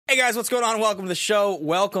Hey guys, what's going on? Welcome to the show.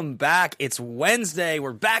 Welcome back. It's Wednesday.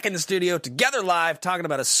 We're back in the studio together live talking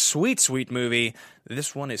about a sweet, sweet movie.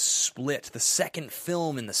 This one is Split, the second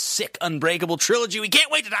film in the Sick Unbreakable trilogy. We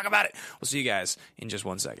can't wait to talk about it. We'll see you guys in just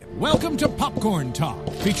 1 second. Welcome to Popcorn Talk,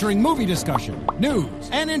 featuring movie discussion, news,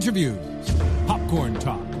 and interviews. Popcorn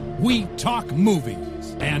Talk. We talk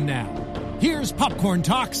movies. And now, here's Popcorn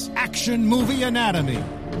Talk's Action Movie Anatomy.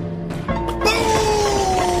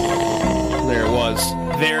 There it was.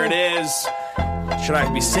 There it is. Should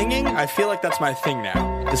I be singing? I feel like that's my thing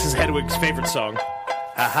now. This is Hedwig's favorite song.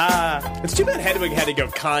 Aha! It's too bad Hedwig had to go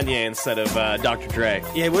Kanye instead of Dr. Dre.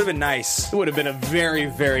 Yeah, it would have been nice. It would have been a very,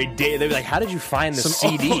 very They'd be like, how did you find this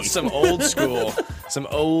CD? Some old school. Some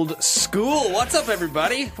old school. What's up,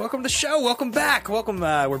 everybody? Welcome to the show. Welcome back. Welcome.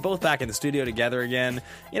 We're both back in the studio together again.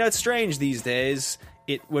 You know, it's strange these days.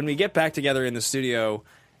 When we get back together in the studio,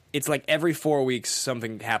 it's like every 4 weeks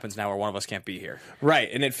something happens now where one of us can't be here. Right,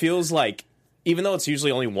 and it feels like, even though it's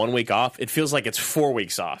usually only 1 week off, it feels like it's 4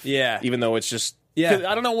 weeks off. Yeah. Even though it's just... Yeah.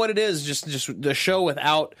 I don't know what it is, just the show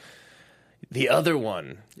without the other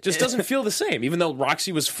one just doesn't feel the same. Even though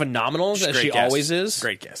Roxy was phenomenal, as she always is.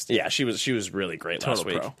 Great guest. Yeah, she was really great last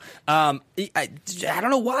week. Pro. I don't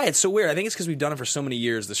know why it's so weird. I think it's because we've done it for so many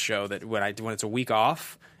years, this show, that when it's a week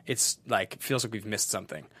off, it's like feels like we've missed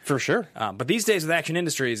something. For sure. But these days with Action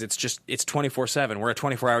Industries, it's 24/7. We're a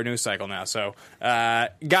 24-hour news cycle now. So,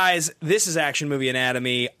 guys, this is Action Movie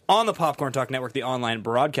Anatomy on the Popcorn Talk Network, the online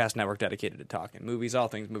broadcast network dedicated to talking movies, all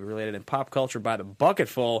things movie-related, and pop culture by the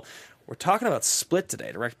bucketful. We're talking about Split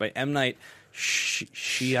today, directed by M. Night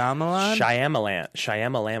Shyamalan?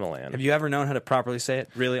 Shyamalan. Have you ever known how to properly say it,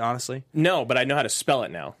 really, honestly? No, but I know how to spell it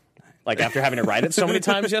now. Like, after having to write it so many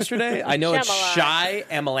times yesterday, I know it's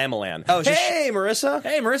Shyamalan. Oh, hey, Marissa.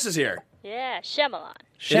 Hey, Marissa's here. Yeah, Shyamalan.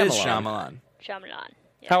 It is Shyamalan. Shyamalan.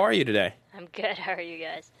 Yeah. How are you today? I'm good. How are you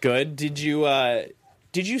guys? Good. Did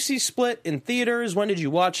you see Split in theaters? When did you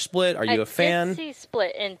watch Split? Are you a fan? I did see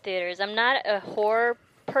Split in theaters. I'm not a horror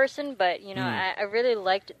person, but, you know, I really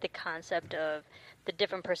liked the concept of the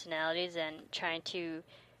different personalities and trying to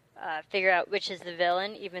figure out which is the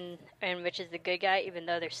villain and which is the good guy, even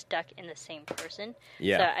though they're stuck in the same person.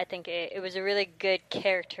 Yeah. So I think it was a really good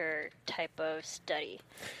character type of study.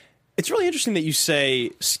 It's really interesting that you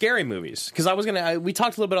say scary movies, because we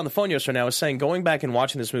talked a little bit on the phone yesterday, and I was saying, going back and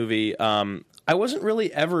watching this movie, I wasn't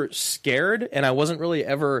really ever scared, and I wasn't really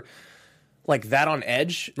ever like that on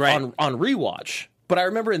edge on rewatch. But I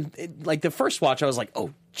remember like the first watch, I was like,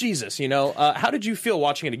 oh, Jesus, you know? How did you feel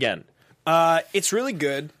watching it again? It's really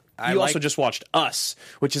good. You also just watched Us,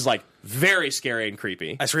 which is like very scary and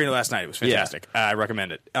creepy. I screened it last night. It was fantastic. Yeah. I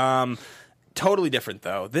recommend it. Totally different,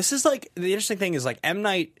 though. This is like, the interesting thing is, like, M.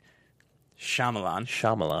 Night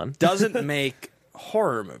Shyamalan doesn't make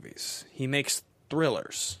horror movies. He makes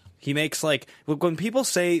thrillers. He makes, like, when people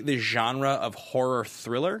say the genre of horror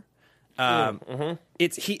thriller,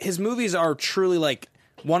 his movies are truly like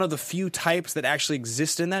one of the few types that actually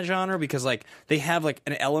exist in that genre, because like they have like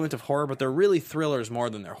an element of horror, but they're really thrillers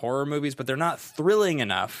more than they're horror movies, but they're not thrilling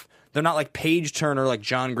enough. They're not like Page Turner, like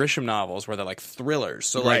John Grisham novels where they're like thrillers.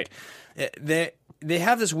 So like they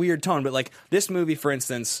have this weird tone, but like this movie, for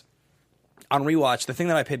instance, on rewatch, the thing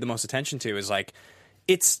that I paid the most attention to is like,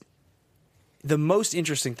 it's the most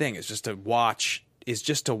interesting thing is just to watch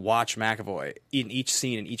McAvoy in each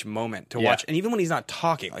scene, in each moment, to watch. And even when he's not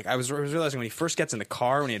talking, like I was realizing when he first gets in the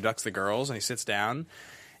car, when he abducts the girls and he sits down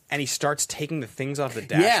and he starts taking the things off the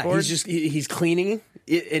dashboard. Yeah, he's cleaning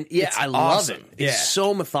it, and I love it. He's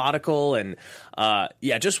so methodical, and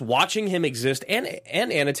just watching him exist, and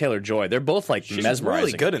Anna Taylor-Joy, they're both like mesmerizing.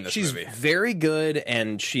 Really good in this movie. She's very good,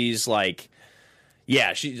 and she's like,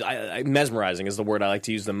 mesmerizing is the word I like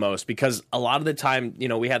to use the most, because a lot of the time, you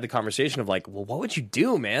know, we had the conversation of like, well, what would you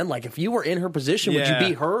do, man? Like, if you were in her position, would you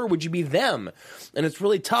be her or would you be them? And it's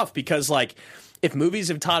really tough, because like, if movies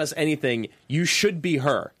have taught us anything, you should be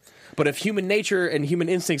her. But if human nature and human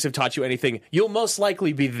instincts have taught you anything, you'll most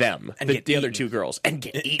likely be them, and the other two girls, and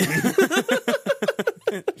get eaten.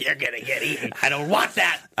 You're gonna get eaten. I don't want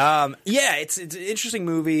that. It's an interesting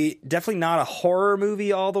movie. Definitely not a horror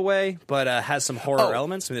movie all the way, but has some horror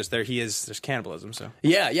elements. I mean, there's cannibalism. So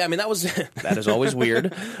yeah. I mean, that is always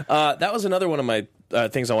weird. That was another one of my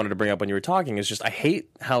things I wanted to bring up when you were talking. Is just I hate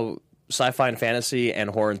how sci-fi and fantasy and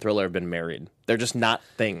horror and thriller have been married. They're just not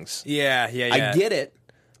things. Yeah. I get it,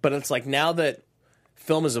 but it's like, now that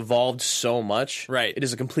film has evolved so much, right, it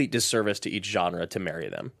is a complete disservice to each genre to marry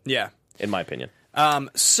them. Yeah, in my opinion.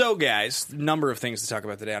 So, guys, number of things to talk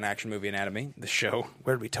about today on Action Movie Anatomy, the show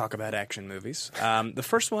where we talk about action movies. The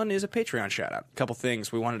first one is a Patreon shout-out. A couple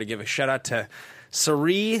things. We wanted to give a shout-out to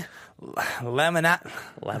Sari Lemon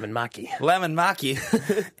Maki.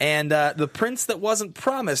 And The Prince That Wasn't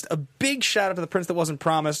Promised. A big shout out to The Prince That Wasn't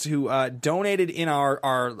Promised, who donated in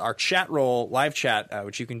our chat roll, live chat,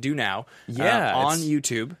 which you can do now on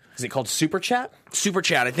YouTube. Is it called Super Chat? Super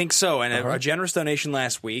Chat, I think so, and a generous donation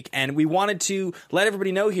last week. And we wanted to let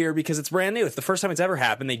everybody know here because it's brand new. It's the first time it's ever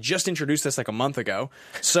happened. They just introduced this like a month ago.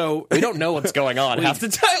 So we don't know what's going on half the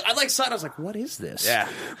time. I saw it, I was like, what is this? Yeah.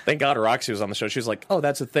 Thank God Roxy was on the show. She was like, oh,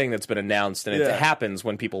 that's a thing that's been announced, and it happens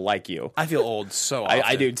when people like you. I feel old so often.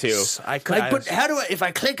 I do too. But how do if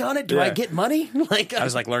I click on it, do I get money? I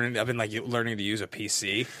was like I've been learning to use a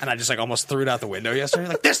PC, and I just like almost threw it out the window yesterday.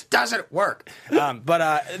 Like, this doesn't work. But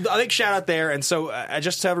a big shout out there. And so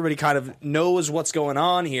just so everybody kind of knows what's going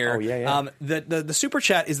on here. Oh, yeah. The Super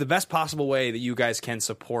Chat is the best possible way that you guys can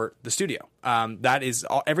support the studio. That is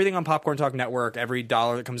everything on Popcorn Talk Network, every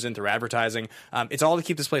dollar that comes in through advertising. It's all to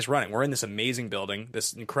keep this place running. We're in this amazing building,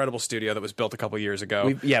 this incredible studio that was built a couple years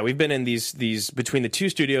ago. We've been in these between the two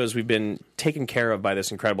studios, we've been taken care of by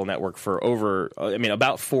this incredible network for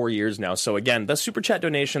about 4 years now. So again, the Super Chat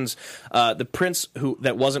donations, the Prince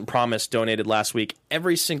that wasn't promised donated last week.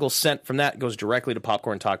 Every single cent from that goes directly to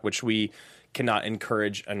Popcorn Talk, which we cannot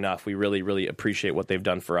encourage enough. We really, really appreciate what they've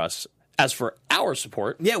done for us. As for our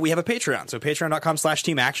support, we have a Patreon. So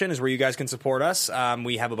patreon.com/Team Action is where you guys can support us.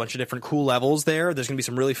 We have a bunch of different cool levels there. There's going to be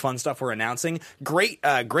some really fun stuff we're announcing. Great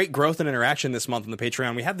growth and interaction this month on the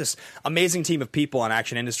Patreon. We have this amazing team of people on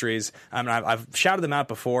Action Industries. I've shouted them out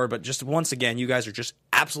before, but just once again, you guys are just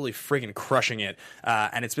absolutely friggin' crushing it.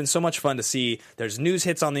 And it's been so much fun to see. There's news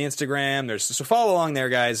hits on the Instagram. So follow along there,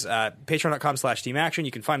 guys. Patreon.com/Team Action.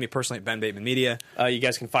 You can find me personally at Ben Bateman Media. You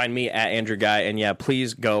guys can find me at Andrew Guy. And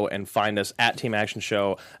please go and find us at Team Action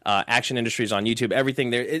Show, Action Industries on YouTube, everything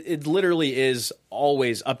there. It literally is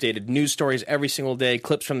always updated news stories every single day,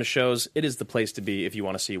 clips from the shows. It is the place to be if you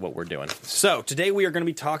want to see what we're doing. So today we are going to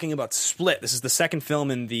be talking about Split. This is the second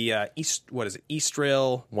film in the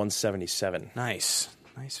Eastrail 177. Nice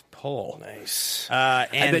pull. Nice. I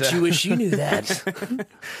bet you wish you knew that.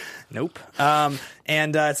 Nope.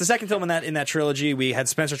 And it's the second film in that trilogy. We had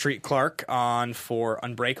Spencer Treat Clark on for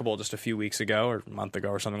Unbreakable just a few weeks ago, or a month ago,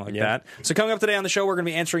 or something like that. So coming up today on the show, we're going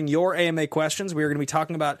to be answering your AMA questions. We are going to be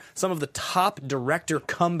talking about some of the top director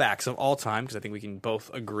comebacks of all time, because I think we can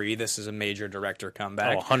both agree this is a major director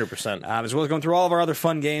comeback. Oh, 100%. As well as going through all of our other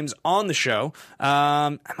fun games on the show.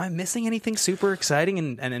 Am I missing anything super exciting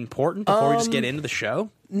and important before we just get into the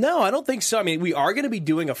show? No, I don't think so. I mean, we are going to be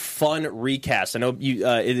doing a fun recast. I know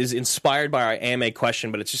it is inspired by our AMA question,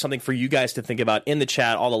 but it's just something for you guys to think about in the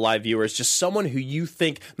chat, all the live viewers. Just someone who you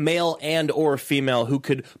think, male and or female, who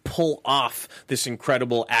could pull off this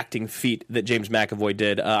incredible acting feat that James McAvoy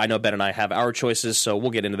did. I know Ben and I have our choices, so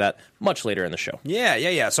we'll get into that much later in the show.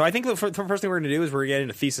 Yeah. So I think the first thing we're going to do is we're getting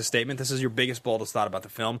a thesis statement. This is your biggest, boldest thought about the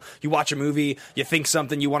film. You watch a movie, you think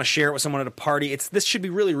something, you want to share it with someone at a party. This should be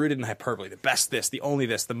really rooted in hyperbole. The best this, the only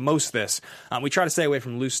this, the most this. We try to stay away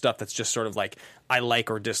from loose stuff that's just sort of like I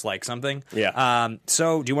like or dislike something. Yeah.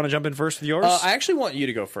 So do you want to jump in first with yours? I actually want you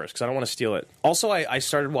to go first because I don't want to steal it. Also, I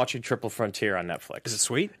started watching Triple Frontier on Netflix. Is it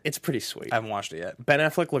sweet? It's pretty sweet. I haven't watched it yet. Ben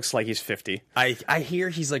Affleck looks like he's 50. I hear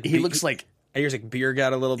he's like... He looks like... I hear he's like beer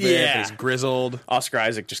gut a little bit. Yeah. He's grizzled. Oscar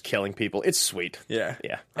Isaac just killing people. It's sweet. Yeah.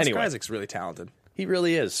 Anyway. Oscar Isaac's really talented. He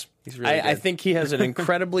really is. He's really good. I think he has an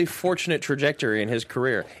incredibly fortunate trajectory in his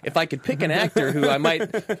career. If I could pick an actor who I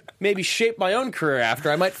might maybe shape my own career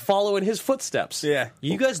after, I might follow in his footsteps. Yeah.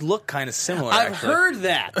 You guys look kind of similar, I've actually. heard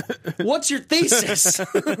that. What's your thesis?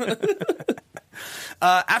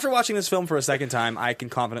 After watching this film for a second time, I can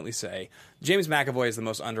confidently say James McAvoy is the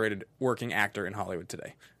most underrated working actor in Hollywood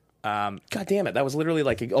today. God damn it. That was literally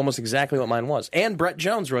like almost exactly what mine was. And Brett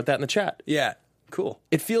Jones wrote that in the chat. Yeah. Cool.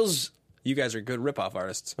 It feels... You guys are good ripoff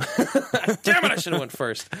artists. Damn it, I should have went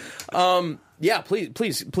first. Yeah,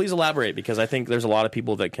 please elaborate, because I think there's a lot of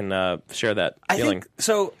people that can share that feeling. I think,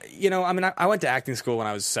 so, I went to acting school when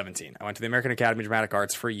I was 17. I went to the American Academy of Dramatic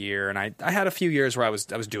Arts for a year, and I had a few years where I was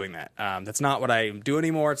doing that. That's not what I do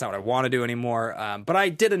anymore. It's not what I want to do anymore. But I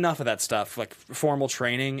did enough of that stuff, like formal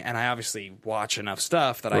training, and I obviously watch enough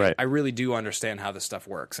stuff that I really do understand how this stuff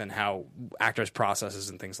works and how actors'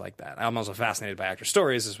 processes and things like that. I'm also fascinated by actor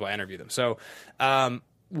stories, is why I interview them. So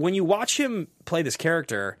when you watch him play this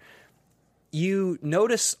character, you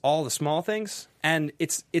notice all the small things, and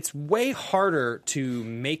it's way harder to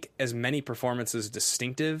make as many performances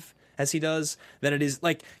distinctive as he does than it is.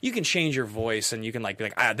 Like, you can change your voice and you can be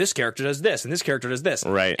like, this character does this and this character does this.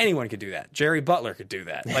 Right. Anyone could do that. Jerry Butler could do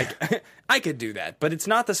that. Like, I could do that. But it's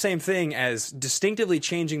not the same thing as distinctively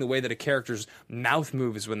changing the way that a character's mouth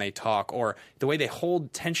moves when they talk, or the way they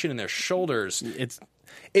hold tension in their shoulders.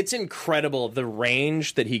 It's incredible the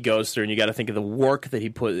range that he goes through, and you got to think of the work that he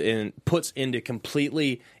puts into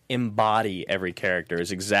completely embody every character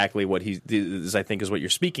is exactly what I think is what you're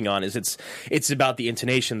speaking on. Is it's about the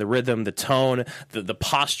intonation, the rhythm, the tone, the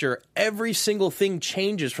posture. Every single thing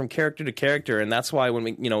changes from character to character, and that's why when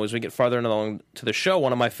we as we get farther along to the show,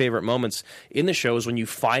 one of my favorite moments in the show is when you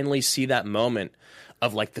finally see that moment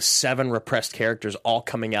of like the 7 repressed characters all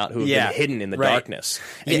coming out who have been hidden in the darkness,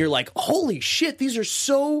 and you're like, holy shit, these are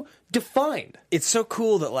so defined. It's so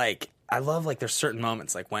cool that like. I love like there's certain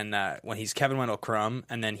moments like when he's Kevin Wendell Crumb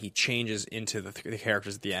and then he changes into the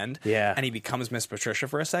characters at the end, and he becomes Miss Patricia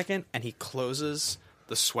for a second and he closes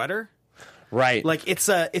the sweater, right? Like it's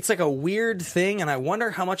like a weird thing, and I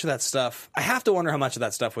wonder how much of that stuff. I have to wonder how much of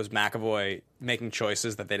that stuff was McAvoy making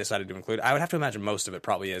choices that they decided to include. I would have to imagine most of it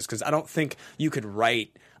probably is, because I don't think you could write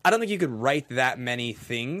that many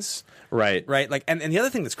things, right? Like, and the other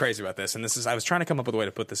thing that's crazy about this, and this is I was trying to come up with a way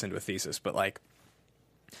to put this into a thesis, but like.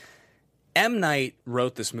 M. Night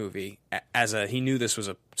wrote this movie he knew this was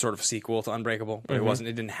a sort of sequel to Unbreakable, but it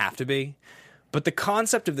didn't have to be. But the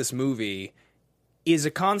concept of this movie is a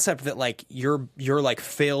concept that like your like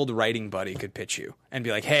failed writing buddy could pitch you and be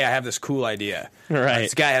like, hey, I have this cool idea. Right.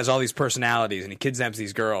 This guy has all these personalities and he kidnaps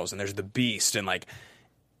these girls and there's the beast, and like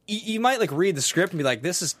you might like read the script and be like,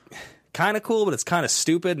 this is kind of cool, but it's kind of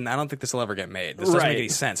stupid and I don't think this will ever get made. This doesn't make any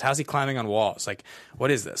sense. How's he climbing on walls? Like,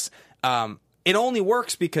 what is this? It only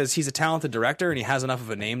works because he's a talented director and he has enough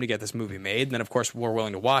of a name to get this movie made. And then, of course, we're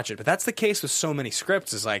willing to watch it. But that's the case with so many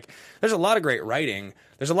scripts. Is like there's a lot of great writing.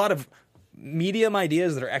 There's a lot of medium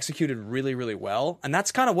ideas that are executed really, really well. And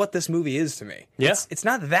that's kind of what this movie is to me. Yeah. It's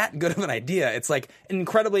not that good of an idea. It's like an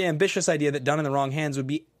incredibly ambitious idea that done in the wrong hands would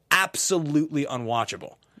be absolutely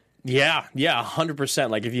unwatchable. Yeah,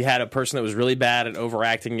 100%. Like if you had a person that was really bad at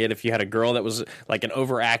overacting it, if you had a girl that was like an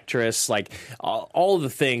overactress, like all of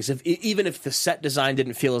the things, even if the set design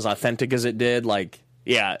didn't feel as authentic as it did, like,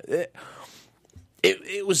 yeah,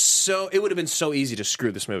 it would have been so easy to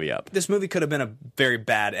screw this movie up. This movie could have been a very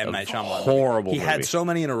bad M. Night Shyamalan horrible movie. He had so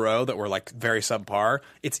many in a row that were like very subpar.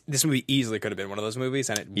 This movie easily could have been one of those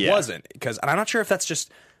movies, and it wasn't. And I'm not sure if that's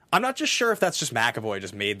just McAvoy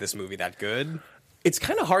just made this movie that good. It's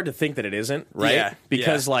kind of hard to think that it isn't, right? Yeah,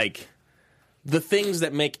 because like the things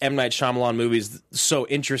that make M. Night Shyamalan movies so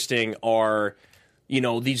interesting are,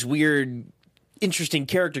 these weird, interesting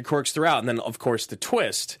character quirks throughout, and then of course the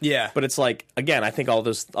twist. Yeah. But it's like, again, I think a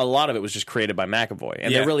lot of it was just created by McAvoy,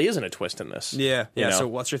 and there really isn't a twist in this. Yeah. So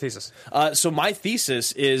what's your thesis? So my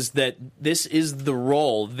thesis is that this is the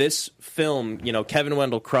role, this film, Kevin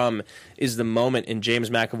Wendell Crumb is the moment in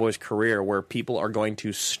James McAvoy's career where people are going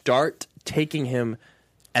to start taking him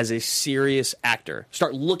as a serious actor,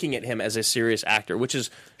 start looking at him as a serious actor, which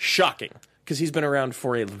is shocking because he's been around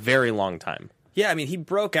for a very long time. Yeah, I mean, he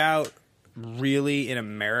broke out really in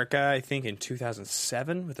America, I think, in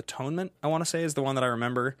 2007 with Atonement, I want to say, is the one that I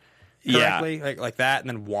remember correctly. Yeah. Like that, and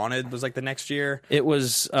then Wanted was like the next year. It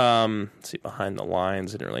was, let's see, Behind the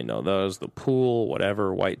Lines, didn't really know those. The Pool,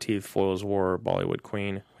 whatever, White Teeth, Foyle's War, Bollywood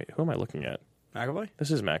Queen. Wait, who am I looking at? McAvoy?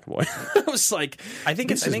 This is McAvoy. I was like, I think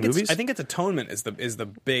it's Atonement is the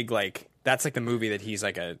big, like, that's like the movie that he's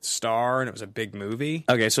like a star and it was a big movie.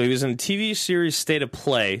 Okay, so he was in TV series State of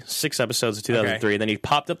Play, 6 episodes of 2003. Okay. Then he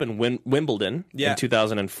popped up in Wimbledon in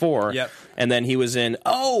 2004. Yep. And then he was in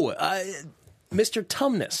Mr.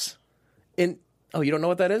 Tumnus. You don't know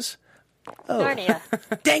what that is? Oh. Narnia.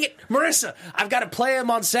 Dang it, Marissa! I've got to play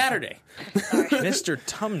him on Saturday. Mr.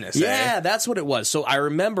 Tumnus. Yeah, that's what it was. So I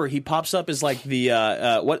remember he pops up as like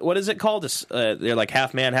the what is it called? They're like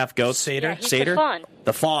half man, half goat. Satyr. Yeah, he's the fawn.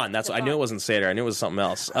 The fawn. That's I knew it wasn't Satyr. I knew it was something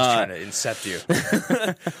else. I was trying to incept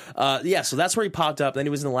you. Yeah, so that's where he popped up. Then he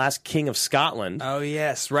was in The Last King of Scotland. Oh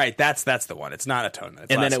yes, right. That's the one. It's not Atonement.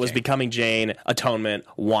 It's and then Last it was King. Becoming Jane, Atonement,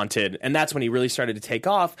 Wanted, and that's when he really started to take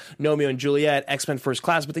off. Romeo and Juliet, X-Men First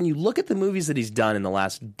Class. But then you look at the movies that he's done in the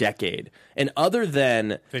last decade, and other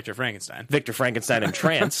than Victor Frankenstein and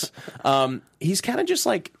Trance, he's kind of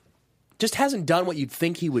just hasn't done what you'd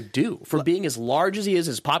think he would do for being as large as he is,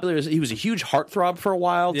 as popular as he was. A huge heartthrob for a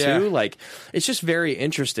while too. Like, it's just very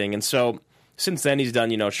interesting. And so since then he's done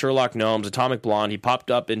Sherlock Gnomes, Atomic Blonde. He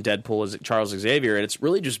popped up in Deadpool as Charles Xavier, and it's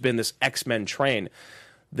really just been this X-Men train.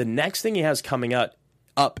 The next thing he has coming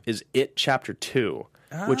up is It Chapter 2.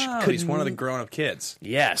 Which could, he's one of the grown-up kids.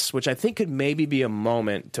 Yes, which I think could maybe be a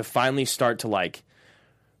moment to finally start to like.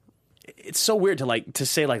 It's so weird to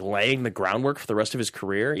say laying the groundwork for the rest of his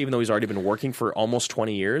career, even though he's already been working for almost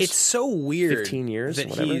 20 years. It's so weird, 15 years.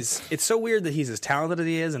 That it's so weird that he's as talented as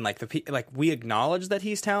he is, and we acknowledge that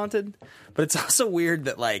he's talented, but it's also weird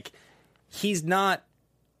that he's not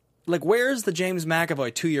like, where's the James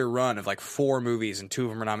McAvoy 2-year run of like 4 movies and 2 of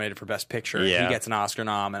them are nominated for Best Picture? And Yeah. he gets an Oscar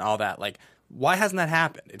nom and all that. Like, why hasn't that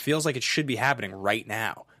happened? It feels like it should be happening right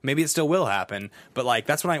now. Maybe it still will happen, but like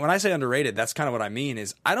that's when I say underrated, that's kind of what I mean.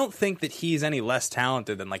 Is I don't think that he's any less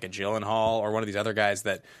talented than like a Gyllenhaal or one of these other guys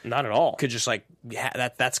that Not at all. could just like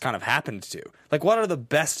that's kind of happened to. Like, what are the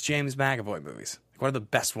best James McAvoy movies? What are the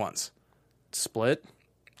best ones? Split.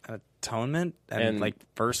 Atonement And- like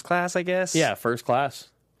First Class, I guess. Yeah, First Class.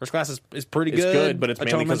 First Class is pretty It's good. good, but it's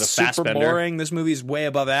mainly Atonement's because of super Fassbender. boring. This movie's way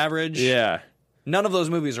above average. Yeah. None of those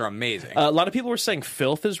movies are amazing. A lot of people were saying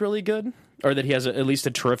Filth is really good, or that he has at least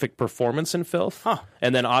a terrific performance in Filth. Huh.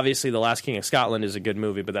 And then obviously The Last King of Scotland is a good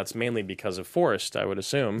movie, but that's mainly because of Forrest, I would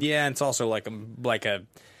assume. Yeah, and it's also like a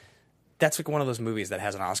that's like one of those movies that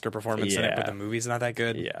has an Oscar performance in it, Yeah. but the movie's not that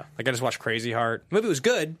good. Yeah. Like I just watched Crazy Heart. The movie was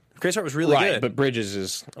good. Crazy Heart was really Right, good. but Bridges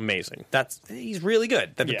is amazing. He's really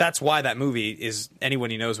good. Yeah. That's why that movie is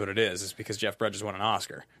anybody knows what it is because Jeff Bridges won an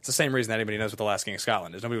Oscar. It's the same reason that anybody knows what The Last King of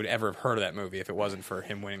Scotland is. Nobody would ever have heard of that movie if it wasn't for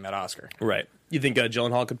him winning that Oscar. Right. You think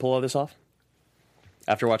Gyllenhaal could pull all this off?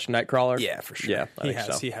 After watching Nightcrawler? Yeah, for sure. Yeah, I think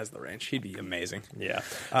so. He has the range. He'd be amazing. Yeah.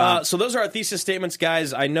 So those are our thesis statements,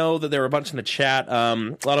 guys. I know that there were a bunch in the chat. A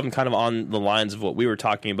lot of them kind of on the lines of what we were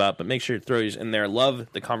talking about, but make sure to throw these in there.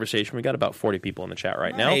 Love the conversation. We got about 40 people in the chat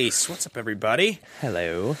right now. Nice. What's up, everybody?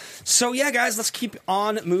 Hello. So, yeah, guys, let's keep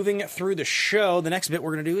on moving through the show. The next bit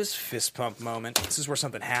we're going to do is fist pump moment. This is where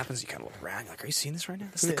something happens. You kind of look around. You're like, are you seeing this right now?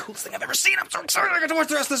 This is the coolest thing I've ever seen. I'm so excited. I get to watch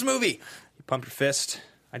the rest of this movie. You pump your fist.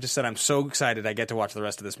 I just said I'm so excited I get to watch the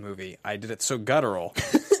rest of this movie. I did it so guttural.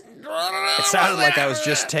 It sounded like I was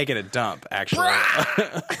just taking a dump, actually.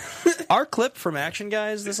 Our clip from Action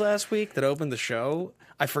Guys this last week that opened the show,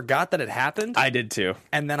 I forgot that it happened. I did too.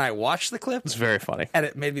 And then I watched the clip. It's very funny. And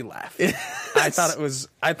it made me laugh. I was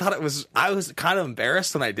kind of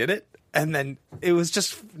embarrassed when I did it. And then it was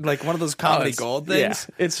just like one of those comedy gold things.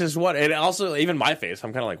 Yeah. It's just what, and also even my face,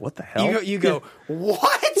 I'm kind of like, what the hell? You go,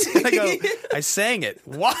 what? And I go, I sang it.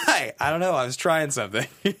 Why? I don't know. I was trying something.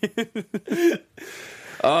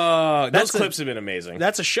 Those clips have been amazing.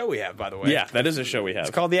 That's a show we have, by the way. Yeah, that is a show we have.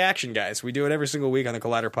 It's called The Action Guys. We do it every single week on the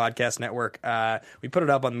Collider Podcast Network. We put it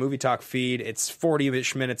up on the Movie Talk feed. It's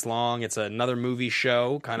 40-ish minutes long. It's another movie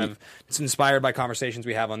show. It's inspired by conversations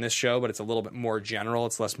we have on this show, but it's a little bit more general.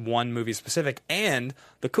 It's less one movie specific. And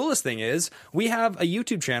the coolest thing is we have a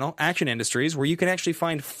YouTube channel, Action Industries, where you can actually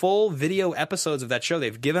find full video episodes of that show.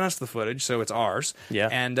 They've given us the footage, so it's ours. Yeah.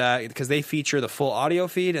 And because they feature the full audio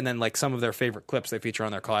feed and then like some of their favorite clips they feature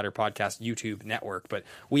on their Collider Podcast YouTube network. But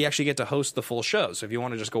we actually get to host the full show. So if you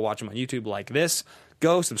want to just go watch them on YouTube like this,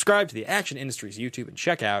 go subscribe to the Action Industries YouTube and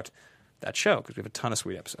check out that show because we have a ton of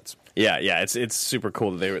sweet episodes. Yeah, it's super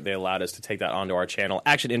cool that they allowed us to take that onto our channel.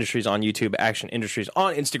 Action Industries on YouTube, Action Industries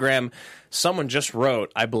on Instagram. Someone just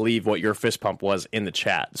wrote, I believe, what your fist pump was in the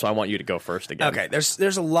chat. So I want you to go first again. Okay,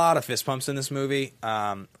 there's a lot of fist pumps in this movie,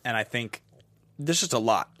 and I think there's just a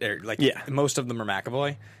lot. Most of them are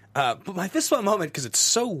McAvoy. But my fist pump moment, because it's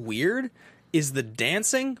so weird, is the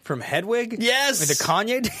dancing from Hedwig. Yes! The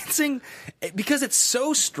Kanye dancing. Because it's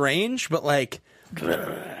so strange, but like,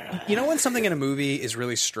 you know when something in a movie is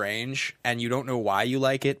really strange and you don't know why you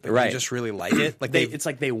like it, but Right. you just really like it? Like It's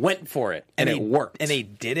like they went for it, and it worked. And they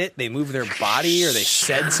did it. They moved their body or they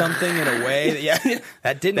said something in a way that,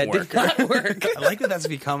 that didn't work. did not work. I like that that's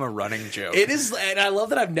become a running joke. It is, and I love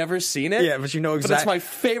that I've never seen it. Yeah, but you know But it's exactly. my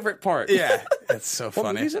favorite part. Yeah, it's so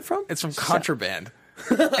funny. movie is it from? It's from Contraband.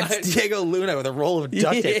 It's Diego Luna with a roll of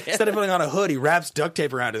duct tape. Yeah. Instead of putting on a hood, he wraps duct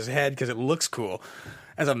tape around his head because it looks cool.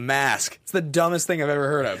 As a mask. It's the dumbest thing I've ever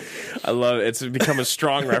heard of. I love it. It's become a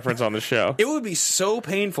strong reference on the show. It would be so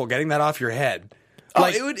painful getting that off your head.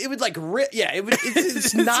 Like, it would like rip. Yeah,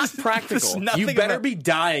 it's not practical. It's nothing You better about- be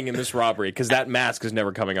dying in this robbery because that mask is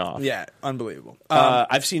never coming off. Yeah, unbelievable.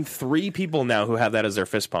 I've seen 3 people now who have that as their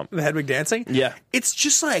fist pump. The Hedwig dancing? Yeah. It's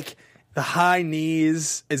just like the high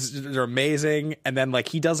knees they're amazing, and then like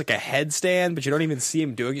he does like a headstand, but you don't even see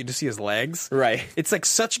him doing it, you just see his legs. Right. It's like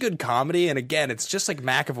such good comedy, and again, it's just like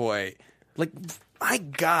McAvoy. Like, my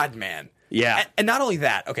God, man. Yeah. And not only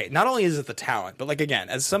that, okay, not only is it the talent, but like again,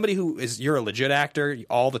 as somebody you're a legit actor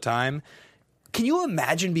all the time, can you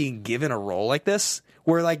imagine being given a role like this?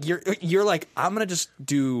 Where like you're like, I'm gonna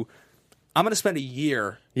spend a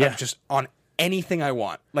year of just on anything I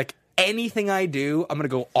want. Like anything I do, I'm going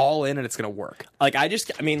to go all in and it's going to work. Like, I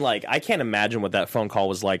can't imagine what that phone call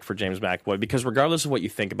was like for James McAvoy, because regardless of what you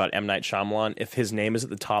think about M. Night Shyamalan, if his name is at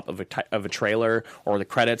the top of a trailer or the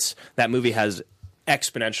credits, that movie has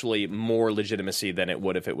exponentially more legitimacy than it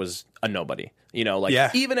would if it was a nobody. You know, like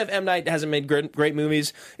Yeah. even if M. Night hasn't made great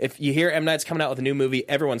movies, if you hear M. Night's coming out with a new movie,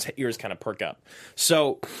 everyone's ears kind of perk up.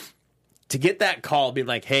 So to get that call, being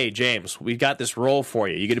like, "Hey, James, we've got this role for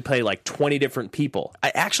you. You get to play like 20 different people."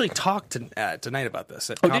 I actually talked tonight about this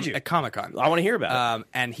at, did you? at Comic-Con. I want to hear about it.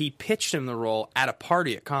 And he pitched him the role at a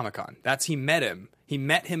party at Comic-Con. He met him. He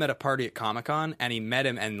met him at a party at Comic-Con, and he met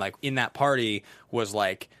him, and like in that party was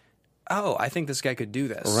like, "Oh, I think this guy could do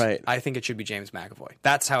this. Right. I think it should be James McAvoy."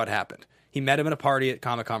 That's how it happened. He met him at a party at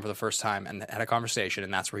Comic-Con for the first time and had a conversation,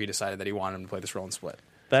 and that's where he decided that he wanted him to play this role in Split.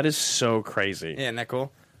 That is so crazy. Yeah, isn't that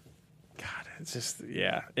cool? God, it's just,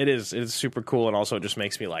 yeah, it is. It's super cool, and also it just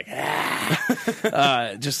makes me like,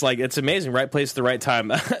 just like, it's amazing. Right place at the right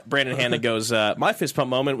time. Brandon Hanna goes, my fist pump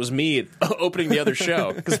moment was me opening the other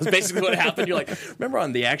show, because that's basically what happened. You're like, remember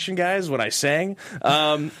on The Action Guys when I sang?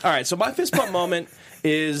 All right, so my fist pump moment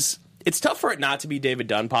is... It's tough for it not to be David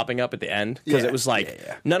Dunn popping up at the end, because it was like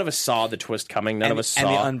none of us saw the twist coming. None of us saw. And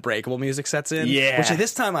the Unbreakable music sets in. Yeah. Which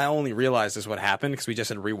this time I only realized is what happened because we just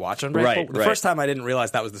had to rewatch Unbreakable. The first time I didn't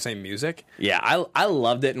realize that was the same music. Yeah, I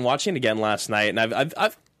loved it, and watching it again last night, and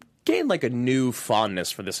I've gained like a new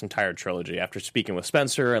fondness for this entire trilogy after speaking with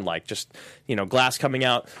Spencer and like just, you know, Glass coming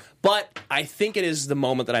out. But I think it is the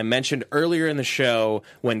moment that I mentioned earlier in the show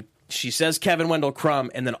when she says Kevin Wendell Crumb,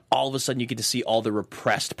 and then all of a sudden you get to see all the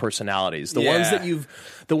repressed personalities. The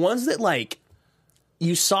ones that like,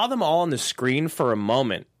 you saw them all on the screen for a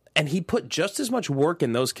moment, and he put just as much work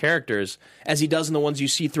in those characters as he does in the ones you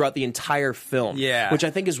see throughout the entire film. Yeah. Which I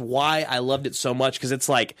think is why I loved it so much, because it's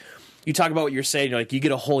like, you talk about what you're saying, like you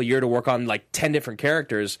get a whole year to work on like 10 different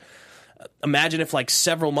characters. Imagine if like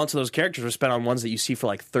several months of those characters were spent on ones that you see for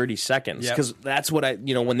like 30 seconds. Because that's what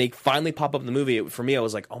when they finally pop up in the movie, for me, I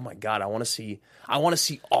was like, oh my God, I want to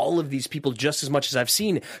see all of these people just as much as I've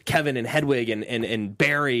seen Kevin and Hedwig and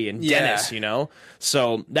Barry and Dennis, you know?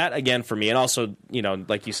 So that, again, for me, and also, you know,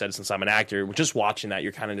 like you said, since I'm an actor, just watching that,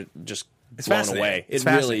 you're kind of just blown away. It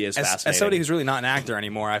really is fascinating. As somebody who's really not an actor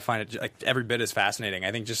anymore, I find it like every bit as fascinating.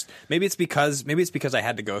 I think just maybe it's because I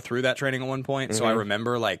had to go through that training at one point, so I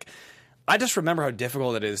remember like. I just remember how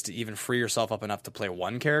difficult it is to even free yourself up enough to play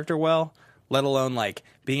one character well, let alone like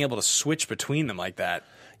being able to switch between them like that.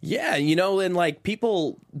 Yeah, you know, and like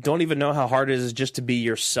people don't even know how hard it is just to be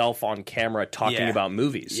yourself on camera talking about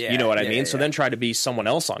movies. You know what I mean? So then try to be someone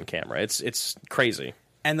else on camera. It's crazy.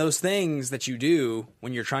 And those things that you do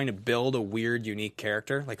when you're trying to build a weird, unique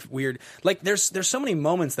character, there's so many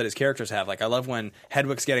moments that his characters have. Like I love when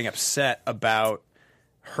Hedwig's getting upset about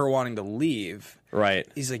her wanting to leave. Right.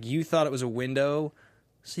 He's like, you thought it was a window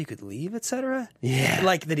so you could leave, etc.? Yeah.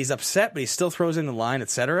 Like that he's upset, but he still throws in the line,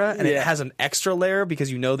 etc. And it has an extra layer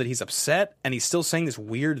because you know that he's upset and he's still saying this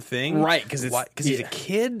weird thing. Right, because he's a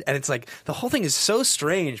kid. And it's like, the whole thing is so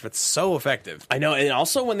strange, but so effective. I know. And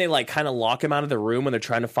also when they like kind of lock him out of the room when they're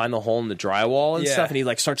trying to find the hole in the drywall and stuff, and he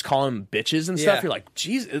like starts calling them bitches and stuff, you're like,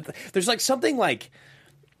 geez, there's like something like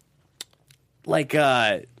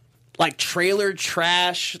trailer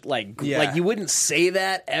trash, like you wouldn't say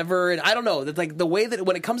that ever, and I don't know, that's like the way that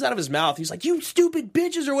when it comes out of his mouth, he's like, "You stupid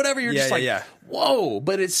bitches" or whatever. You're just like, whoa!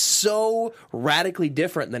 But it's so radically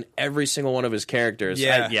different than every single one of his characters.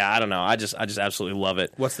 I don't know. I just absolutely love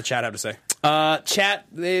it. What's the chat have to say? Chat,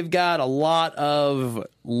 they've got a lot of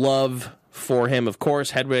love for him, of course.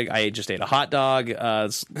 Hedwig, I just ate a hot dog. A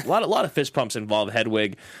lot of fist pumps involve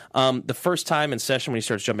Hedwig. The first time in session when he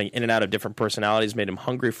starts jumping in and out of different personalities made him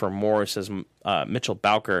hungry for more, says Mitchell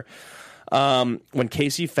Bowker. When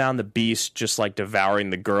Casey found the beast just like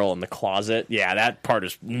devouring the girl in the closet, that part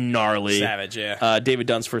is gnarly. Savage, David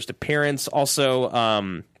Dunn's first appearance. Also,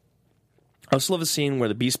 I also love a scene where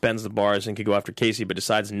the beast bends the bars and could go after Casey, but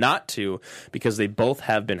decides not to because they both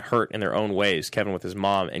have been hurt in their own ways. Kevin with his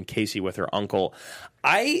mom and Casey with her uncle.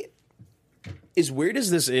 As weird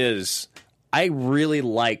as this is, I really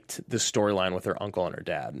liked the storyline with her uncle and her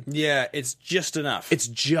dad. Yeah, it's just enough. It's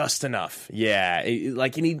just enough. Yeah,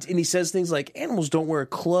 and he says things like animals don't wear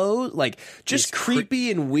clothes, like just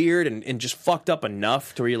creepy and weird and just fucked up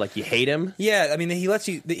enough to where you hate him. Yeah, I mean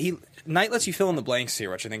Knight lets you fill in the blanks here,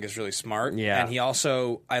 which I think is really smart. Yeah, and he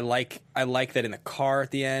also I like that in the car at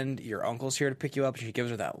the end, your uncle's here to pick you up. She gives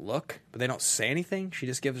her that look, but they don't say anything. She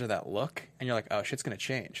just gives her that look, and you're like, oh, shit's gonna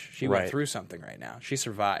change. She went through something right now. She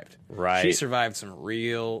survived. Right, she survived some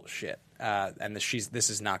real shit, and this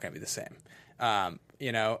is not gonna be the same.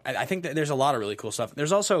 You know, I think that there's a lot of really cool stuff.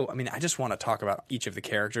 There's also, I mean, I just want to talk about each of the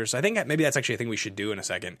characters. I think maybe that's actually a thing we should do in a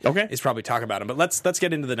second. Okay. Is probably talk about them. But let's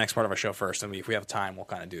get into the next part of our show first, and if we have time, we'll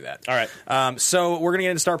kind of do that. All right. So we're gonna get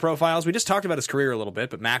into star profiles. We just talked about his career a little bit,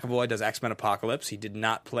 but McAvoy does X-Men Apocalypse. He did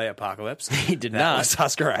not play Apocalypse. He did That not. was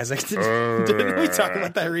Oscar Isaac. Didn't we talk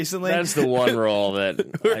about that recently? That's the one role that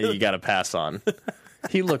you got to pass on.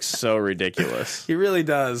 He looks so ridiculous. He really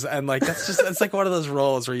does, and like that's like one of those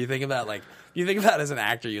roles where you think about as an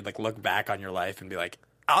actor, you'd like look back on your life and be like,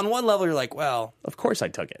 on one level, you're like, well, Of course I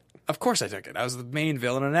took it. of course I took it. I was the main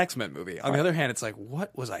villain in an X-Men movie. On the other hand, it's like, what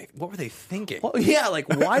were they thinking? Well, yeah, like,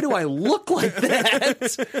 why do I look like that?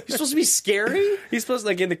 You're supposed to be scary? He's supposed to,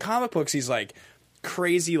 like, in the comic books, he's like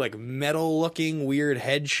crazy, like metal looking, weird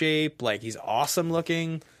head shape. Like he's awesome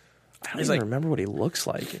looking. I don't even remember what he looks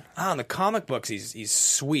like. In the comic books, he's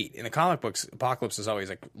sweet. In the comic books, Apocalypse is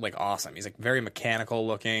always like awesome. He's like very mechanical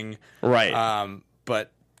looking, Right.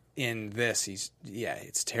 But in this,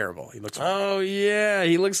 it's terrible. He looks Oh, yeah,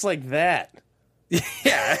 he looks like that.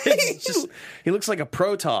 yeah. It's just He looks like a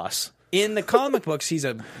Protoss. in the comic books, he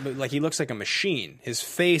looks like a machine. His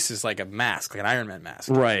face is like a mask, like an Iron Man mask.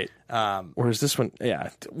 Right. Whereas this one, yeah.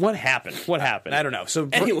 What happened? What happened? I don't know. So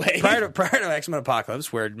Anyway. prior to X-Men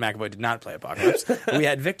Apocalypse, where McAvoy did not play Apocalypse, we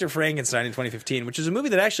had Victor Frankenstein in 2015, which is a movie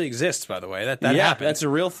that actually exists, by the way. That yeah, happened. that's a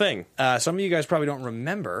real thing. Some of you guys probably don't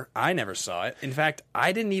remember. I never saw it. In fact,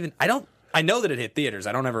 I know that it hit theaters.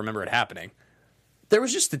 I don't ever remember it happening. There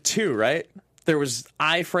was just the two, right? There was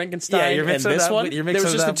Frankenstein Yeah, you're and mixing this it up. one. You're There mixing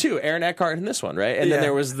was it just the up. two, Aaron Eckhart and this one, right? And Yeah. then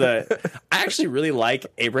there was I actually really like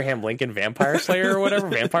Abraham Lincoln Vampire Slayer or whatever,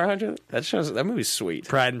 Vampire Hunter. That movie's sweet.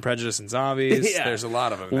 Pride and Prejudice and Zombies. Yeah. There's a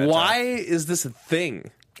lot of them. Why is this a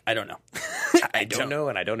thing? I don't know. I don't know,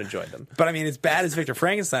 and I don't enjoy them. But I mean, as bad as Victor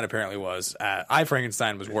Frankenstein apparently was, I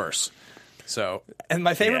Frankenstein was worse. So, and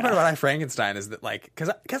my favorite Yeah. part about I Frankenstein is that, like, because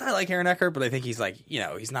I like Aaron Eckhart, but I think he's like,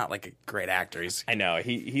 he's not like a great actor. I know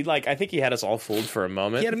he like I think he had us all fooled for a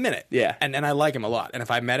moment. He had a minute, Yeah. and I like him a lot. And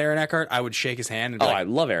if I met Aaron Eckhart, I would shake his hand. And be Oh, like, I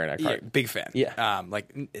love Aaron yeah, Eckhart. big fan. Yeah.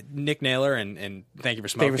 Like Nick Naylor and Thank You for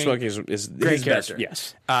Smoking. Thank You for Smoking is Great his character.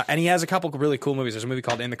 best. Yes. And he has a couple really cool movies. There's a movie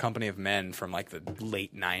called In the Company of Men from like the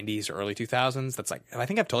late 90s or early 2000s. That's like, I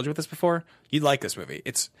think I've told you about this before. You'd like this movie.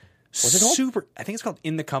 It's it called? super. I think it's called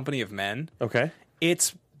In the Company of Men. Okay.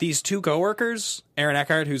 It's these two coworkers, Aaron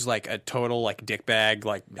Eckhart, who's like a total like dickbag,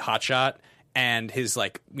 like hotshot, and his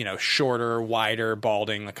like, shorter, wider,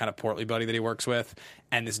 balding, like kind of portly buddy that he works with.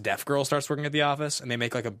 And this deaf girl starts working at the office, and they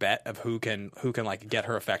make like a bet of who can like get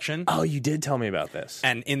her affection. Oh, you did tell me about this.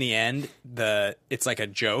 And in the end, it's like a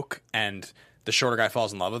joke, and the shorter guy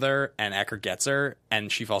falls in love with her, and Eckhart gets her,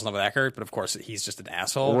 and she falls in love with Eckhart, but of course he's just an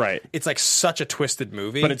asshole. Right. It's like such a twisted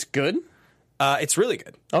movie. But it's good? It's really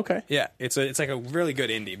good. Okay. Yeah, it's like a really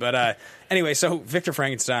good indie. But anyway, so Victor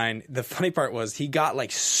Frankenstein, the funny part was he got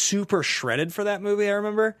like super shredded for that movie, I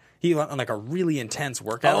remember. He went on like a really intense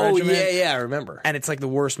workout Oh, regimen. yeah, I remember. And it's like the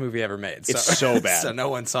worst movie ever made. It's so bad. So no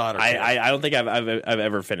one saw it. Or cared. I don't think I've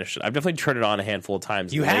ever finished it. I've definitely turned it on a handful of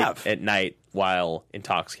times. You late have? at night while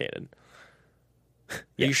intoxicated.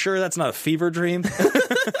 Are you sure that's not a fever dream?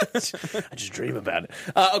 I just dream about it.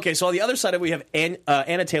 Okay, so on the other side of it, we have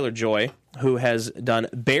Anna Taylor-Joy, who has done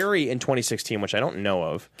Barry in 2016, which I don't know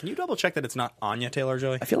of. Can you double check that it's not Anya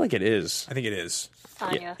Taylor-Joy? I feel like it is. I think it is.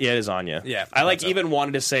 Anya. Yeah, it is Anya. Yeah, I like thought so. even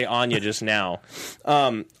wanted to say Anya just now.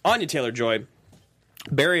 Anya Taylor-Joy,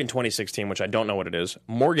 Barry in 2016, which I don't know what it is.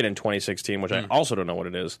 Morgan in 2016, which I also don't know what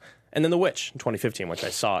it is. And then The Witch in 2015, which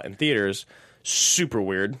I saw in theaters. Super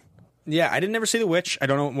weird. Yeah, I didn't ever see The Witch. I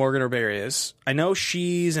don't know what Morgan or Barry is. I know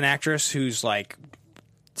she's an actress who's like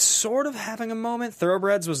sort of having a moment.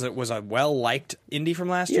 Thoroughbreds was a well-liked indie from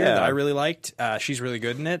last year Yeah. that I really liked. She's really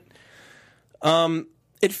good in it.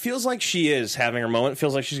 It feels like she is having her moment. It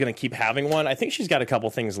feels like she's going to keep having one. I think she's got a couple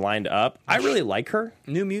things lined up. I really like her.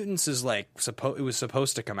 New Mutants is like it was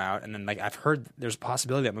supposed to come out, and then like I've heard there's a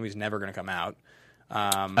possibility that movie's never going to come out.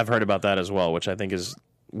 I've heard about that as well, which I think is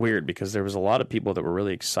weird because there was a lot of people that were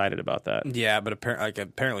really excited about that. Yeah, but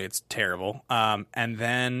apparently it's terrible. And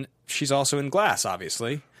then she's also in Glass,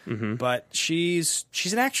 obviously. Mm-hmm. But she's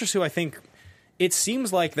an actress who I think it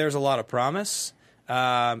seems like there's a lot of promise.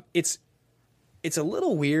 It's a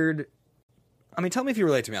little weird. I mean, tell me if you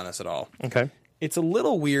relate to me on this at all. Okay. It's a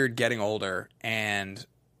little weird getting older, and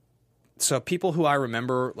so people who I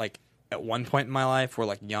remember like at one point in my life were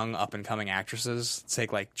like young up and coming actresses.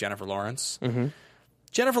 Take like Jennifer Lawrence. Mm-hmm.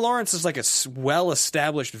 Jennifer Lawrence is like a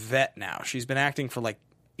well-established vet now. She's been acting for like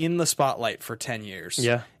in the spotlight for 10 years.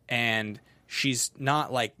 Yeah. And she's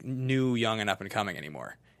not like new, young, and up and coming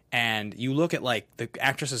anymore. And you look at like the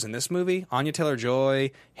actresses in this movie: Anya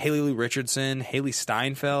Taylor-Joy, Haley Lou Richardson, Haley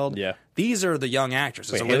Steinfeld. Yeah. These are the young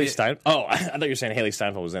actresses. Wait, Haley Steinfeld? Oh, I thought you were saying Haley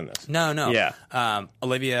Steinfeld was in this. No. Yeah.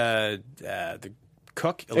 Olivia the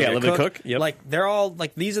Cook. Olivia Cook. Yep. Like, they're all,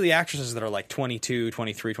 like, these are the actresses that are, like, 22,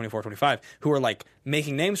 23, 24, 25, who are, like,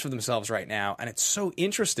 making names for themselves right now. And it's so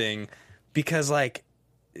interesting because, like,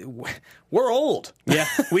 we're old. Yeah,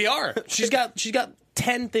 we are. She's got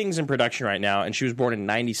 10 things in production right now, and she was born in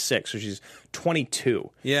 96, so she's 22.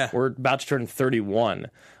 Yeah. We're about to turn 31.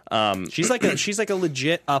 She's like a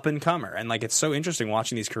legit up and comer, and like it's so interesting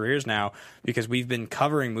watching these careers now because we've been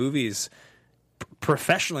covering movies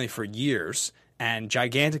professionally for years and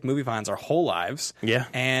gigantic movie fans our whole lives. Yeah.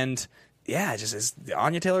 And yeah, it just is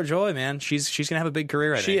Anya Taylor-Joy, man. She's gonna have a big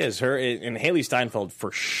career. I think She is. Her and Haley Steinfeld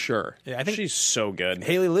for sure. Yeah, I think she's so good.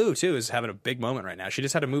 Haley Lou too is having a big moment right now. She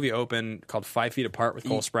just had a movie open called 5 Feet Apart with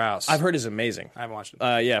Cole Sprouse. I've heard is amazing. I haven't watched it.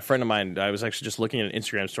 Yeah, a friend of mine. I was actually just looking at an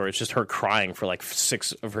Instagram story. It's just her crying for like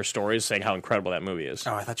 6 of her stories, saying how incredible that movie is.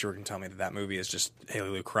 Oh, I thought you were going to tell me that movie is just Haley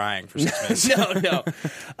Lou crying for 6 minutes. No.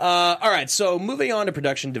 All right, so moving on to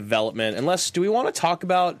production development. Do we want to talk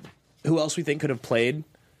about who else we think could have played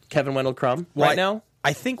Kevin Wendell Crumb now?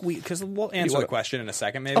 I think because we'll answer the question in a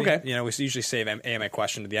second, maybe. Okay. You know, we usually save AMA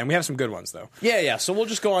question to the end. We have some good ones, though. Yeah. So we'll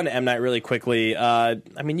just go on to M. Night really quickly. I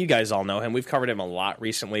mean, you guys all know him. We've covered him a lot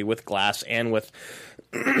recently with Glass and with,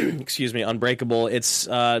 Unbreakable. It's,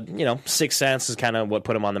 Sixth Sense is kind of what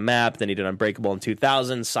put him on the map. Then he did Unbreakable in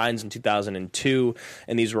 2000, Signs in 2002,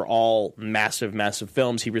 and these were all massive, massive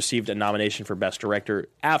films. He received a nomination for Best Director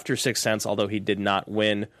after Sixth Sense, although he did not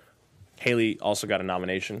win. Haley also got a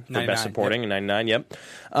nomination for Best Supporting in 99, yep.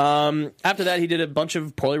 After that, he did a bunch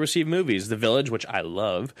of poorly received movies. The Village, which I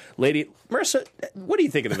love. Marissa, what do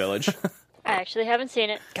you think of The Village? I actually haven't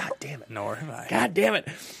seen it. God damn it. Nor have I. God damn it.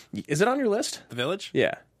 Is it on your list? The Village?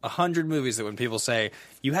 Yeah. 100 movies that when people say,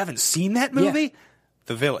 you haven't seen that movie? Yeah.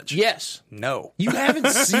 The Village. Yes. No. You haven't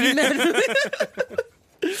seen that movie?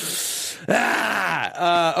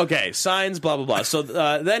 Okay, Signs, blah, blah, blah. So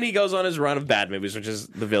then he goes on his run of bad movies, which is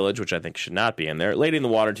The Village, which I think should not be in there. Lady in the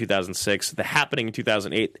Water, 2006. The Happening in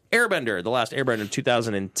 2008. Airbender, The Last Airbender,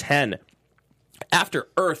 2010. After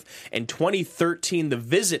Earth in 2013. The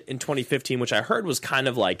Visit in 2015, which I heard was kind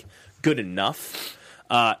of like good enough.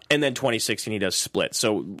 And then 2016, he does Split.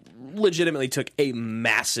 So legitimately took a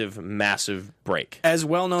massive, massive break. As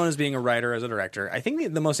well known as being a writer, as a director, I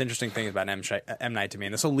think the most interesting thing about M. Night to me,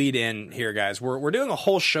 and this will lead in here, guys, we're doing a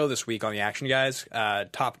whole show this week on the Action Guys,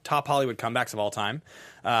 top Hollywood comebacks of all time.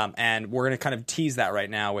 And we're going to kind of tease that right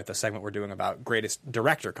now with a segment we're doing about greatest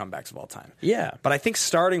director comebacks of all time. Yeah. But I think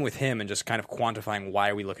starting with him and just kind of quantifying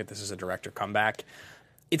why we look at this as a director comeback,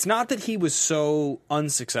 it's not that he was so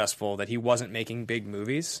unsuccessful that he wasn't making big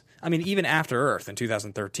movies. I mean, even After Earth in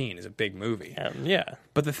 2013 is a big movie. Yeah.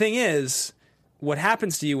 But the thing is, what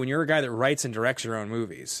happens to you when you're a guy that writes and directs your own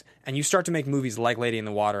movies, and you start to make movies like Lady in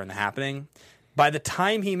the Water and The Happening, by the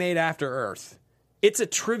time he made After Earth, it's a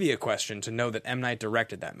trivia question to know that M. Night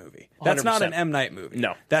directed that movie. That's 100%. not an M. Night movie.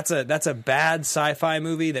 No. That's a bad sci-fi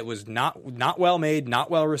movie that was not well made, not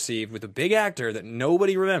well received, with a big actor that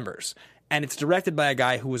nobody remembers. And it's directed by a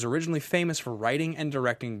guy who was originally famous for writing and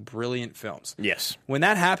directing brilliant films. Yes. When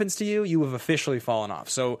that happens to you, you have officially fallen off.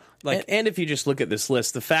 So, like, and if you just look at this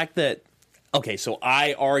list, the fact that, okay, so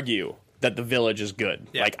I argue that The Village is good.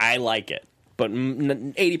 Yeah. Like, I like it. But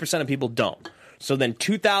 80% of people don't. So then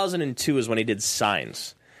 2002 is when he did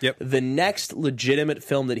Signs. Yep. The next legitimate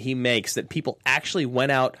film that he makes that people actually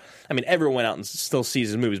went out, I mean, everyone went out and still sees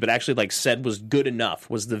his movies, but actually like said was good enough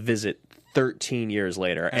was The Visit 13 years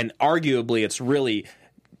later. And arguably it's really,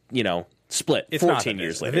 Split it's 14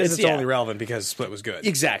 years later. It's only relevant because Split was good.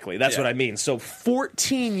 Exactly. That's what I mean. So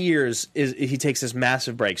 14 years he takes this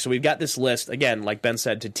massive break. So we've got this list, again, like Ben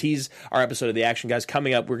said, to tease our episode of The Action Guys.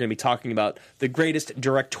 Coming up, we're going to be talking about the greatest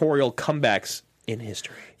directorial comebacks in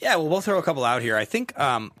history. Yeah, well, we'll throw a couple out here. I think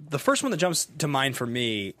the first one that jumps to mind for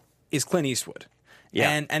me is Clint Eastwood.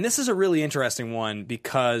 Yeah. And this is a really interesting one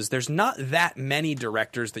because there's not that many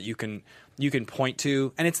directors that you can point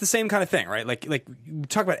to, and it's the same kind of thing, right? Like we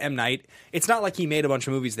talk about M. Night. It's not like he made a bunch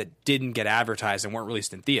of movies that didn't get advertised and weren't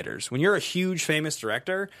released in theaters. When you're a huge famous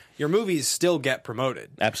director, your movies still get promoted.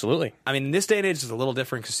 Absolutely. I mean, in this day and age, it's a little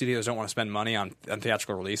different because studios don't want to spend money on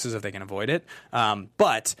theatrical releases if they can avoid it.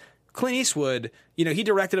 But Clint Eastwood, he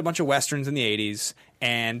directed a bunch of westerns in the 80s,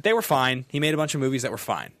 and they were fine. He made a bunch of movies that were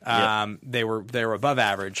fine. Yep. They were above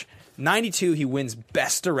average. 92, he wins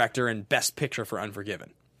Best Director and Best Picture for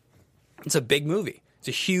Unforgiven. It's a big movie. It's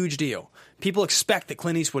a huge deal. People expect that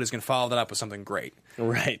Clint Eastwood is going to follow that up with something great.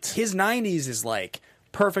 Right. His 90s is like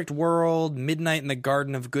Perfect World, Midnight in the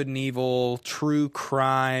Garden of Good and Evil, True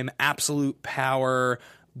Crime, Absolute Power,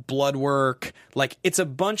 Bloodwork. Like, it's a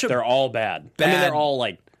bunch of... They're all bad. I mean, they're all,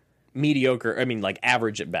 like, mediocre. I mean, like,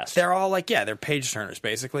 average at best. They're all like, they're page turners,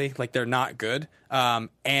 basically. Like, they're not good.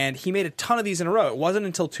 And he made a ton of these in a row. It wasn't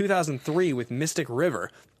until 2003 with Mystic River,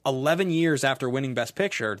 11 years after winning Best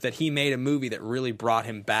Picture, that he made a movie that really brought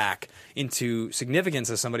him back into significance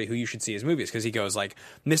as somebody who you should see his movies. Because he goes, like,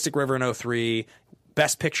 Mystic River in 2003,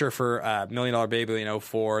 Best Picture for $1 Million Baby in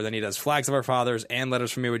 2004. Then he does Flags of Our Fathers and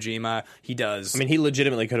Letters from Iwo Jima. He does... I mean, he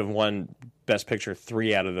legitimately could have won Best Picture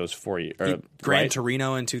 3 out of those 4 years. Gran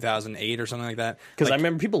Torino in 2008 or something like that. Because I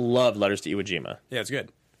remember people loved Letters to Iwo Jima. Yeah, it's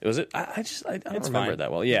good. Was it? I don't remember it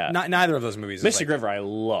that well. Yeah. Neither of those movies. Mystic River, I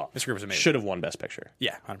love. Mystic River's amazing. Should have won Best Picture.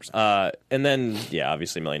 Yeah, 100%. And then,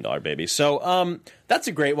 obviously, $1 Million Baby. So that's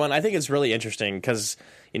a great one. I think it's really interesting because,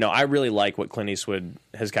 I really like what Clint Eastwood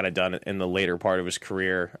has kind of done in the later part of his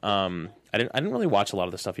career. I didn't really watch a lot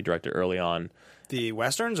of the stuff he directed early on. The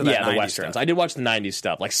Westerns? Or that the 90s Westerns. stuff? I did watch the 90s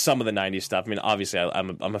stuff, like some of the 90s stuff. I mean, obviously,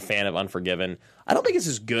 I'm a fan of Unforgiven. I don't think it's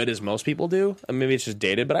as good as most people do. Maybe it's just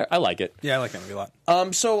dated, but I like it. Yeah, I like that movie a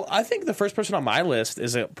lot. So I think the first person on my list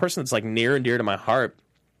is a person that's like near and dear to my heart.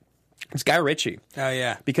 It's Guy Ritchie. Oh,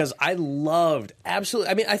 yeah. Because I loved,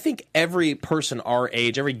 absolutely, I mean, I think every person our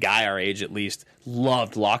age, every guy our age at least,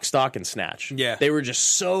 loved Lock, Stock, and Snatch. Yeah. They were just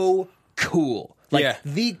so cool. Like, Yeah.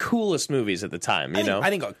 the coolest movies at the time, you know? I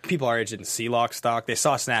think people our age didn't see Lock, Stock. They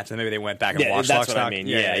saw Snatch, and maybe they went back and watched that's Lock, what Stock. I mean.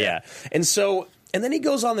 Yeah. And so, and then he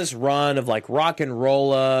goes on this run of like Rock and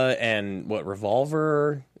Rolla and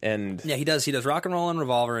Revolver and Yeah, he does Rock and Roll and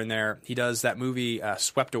Revolver in there. He does that movie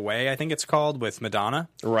Swept Away, I think it's called, with Madonna.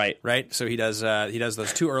 right. So he does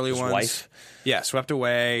those two early ones. Wife. Yeah, Swept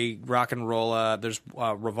Away, Rock and Roll. There's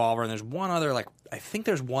Revolver, and there's one other I think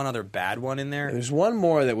there's one other bad one in there. There's one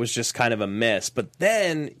more that was just kind of a miss, but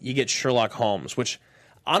then you get Sherlock Holmes, which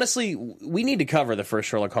honestly we need to cover the first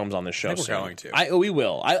Sherlock Holmes on this show. I think we're soon. going to. We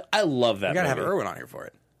will. I love that. We gotta have movie. Irwin on here for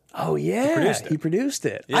it. Oh yeah, He produced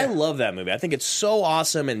it. Yeah. I love that movie. I think it's so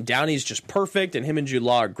awesome, and Downey's just perfect, and him and Jude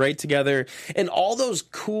Law are great together, and all those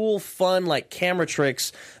cool, fun like camera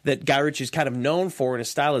tricks that Guy Ritchie's kind of known for in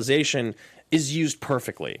his stylization is used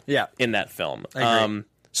perfectly. Yeah. In that film. I agree.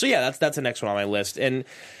 So yeah, that's the next one on my list, and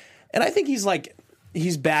I think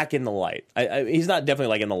he's back in the light. He's not definitely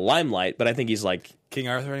like in the limelight, but I think he's like King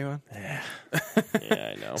Arthur, anyone? yeah,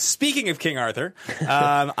 I know. Speaking of King Arthur,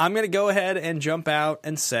 I'm going to go ahead and jump out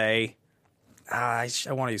and say, I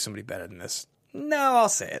want to use somebody better than this. No, I'll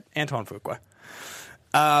say it. Antoine Fuqua.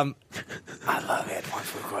 I love Antoine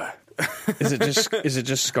Fuqua. Is it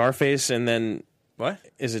just Scarface and then What?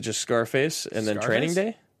 is it just Scarface and then Scarface? Training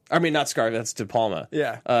Day? I mean, not Scarface. That's De Palma.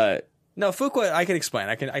 Yeah. No, Fuqua, I can explain.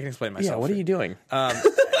 I can explain myself. Yeah, what are you doing?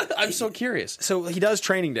 I'm so curious. So he does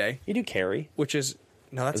Training Day, You do Carrie. which is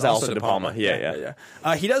no, that's Is that also also De De Palma? Palma.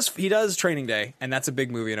 Yeah. He does Training Day, and that's a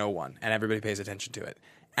big movie in 2001, and everybody pays attention to it.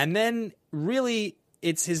 And then really,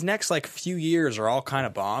 it's his next few years are all kind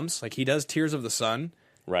of bombs. Like he does Tears of the Sun,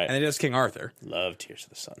 Right. and then he does King Arthur, Love Tears of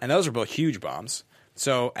the Sun. and those are both huge bombs.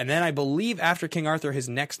 So, and then I believe after King Arthur, his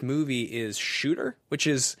next movie is Shooter, which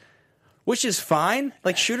is fine.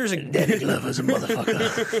 Like Shooter's a Glover's a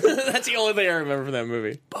motherfucker. That's the only thing I remember from that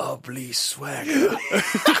movie. bubbly swagger.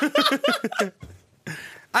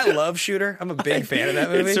 I love Shooter. I'm a big fan of that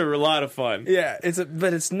movie. It's a lot of fun. Yeah,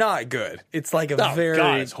 but it's not good. It's like a God,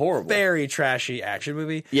 it's horrible. very trashy action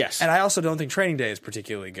movie. Yes. and I also don't think Training Day is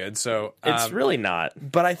particularly good. So It's really not.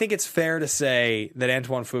 but I think it's fair to say that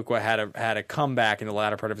Antoine Fuqua had a comeback in the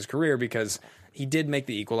latter part of his career because he did make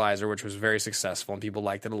The Equalizer, which was very successful and people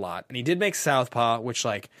liked it a lot, and he did make Southpaw, which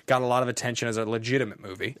got a lot of attention as a legitimate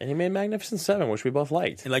movie. And he made Magnificent Seven, which we both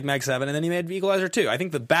liked. He liked Mag 7, and then he made Equalizer 2. I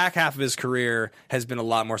think the back half of his career has been a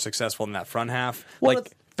lot more successful than that front half. Well,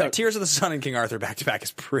 Tears of the Sun and King Arthur back to back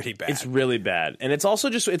is pretty bad. It's really bad. And it's also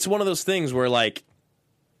it's one of those things where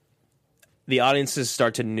the audiences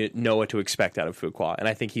start to know what to expect out of Fuqua, and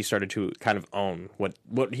I think he started to kind of own what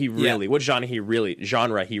genre he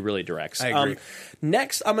really directs. I agree.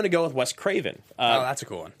 Next, I'm going to go with Wes Craven. That's a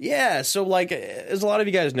cool one. Yeah, so as a lot of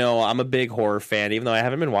you guys know, I'm a big horror fan, even though I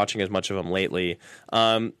haven't been watching as much of them lately.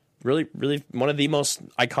 Really, really one of the most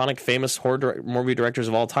iconic, famous horror movie directors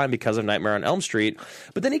of all time because of Nightmare on Elm Street.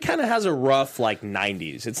 But then he kind of has a rough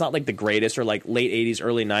 90s. It's not like the greatest, or late 80s,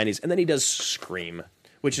 early 90s. And then he does Scream,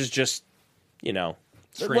 which is just,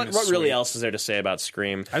 Scream is what really sweet. else is there to say about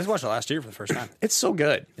Scream? I just watched it last year for the first time. It's so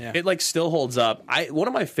good. Yeah. It still holds up. One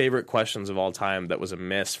of my favorite questions of all time that was a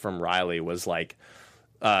miss from Riley was what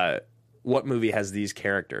movie has these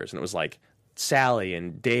characters? And it was Sally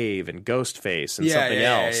and Dave and Ghostface and something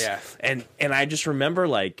else. And I just remember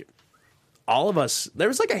like all of us, there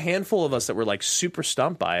was like a handful of us that were like super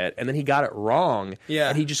stumped by it, and then he got it wrong,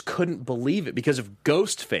 and he just couldn't believe it because of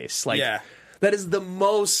Ghostface. Like, that is the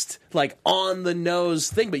most like on the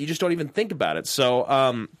nose thing, but you just don't even think about it. So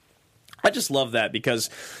I just love that because,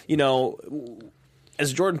 you know,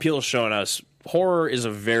 as Jordan Peele has shown us, horror is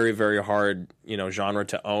a very, very hard, you know, genre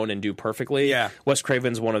to own and do perfectly. Yeah. Wes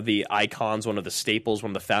Craven's one of the icons, one of the staples,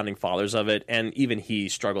 one of the founding fathers of it, and even he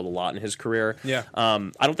struggled a lot in his career. Yeah.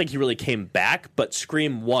 I don't think he really came back, but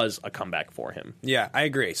Scream was a comeback for him. Yeah, I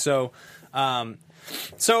agree. So I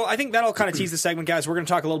think that'll kind of tease the segment, guys. We're going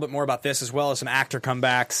to talk a little bit more about this as well as some actor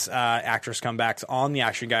comebacks, actress comebacks on the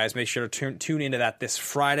Action Guys. Make sure to tune into that this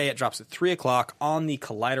Friday. It drops at 3 o'clock on the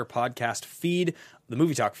Collider podcast feed, the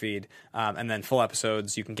Movie Talk feed, and then full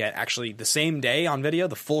episodes you can get actually the same day on video,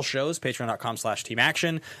 the full shows,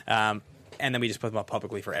 patreon.com/teamaction. And then we just put them up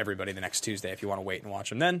publicly for everybody the next Tuesday if you want to wait and watch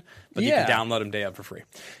them then. But you can download them day of for free.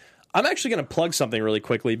 I'm actually going to plug something really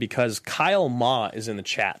quickly because Kyle Ma is in the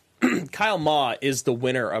chat. Kyle Ma is the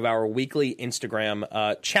winner of our weekly Instagram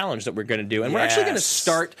challenge that we're going to do, and we're actually going to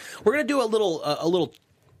start. We're going to do a little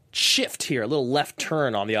shift here, a little left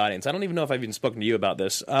turn on the audience. I don't even know if I've even spoken to you about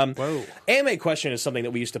this. AMA Question is something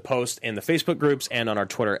that we used to post in the Facebook groups and on our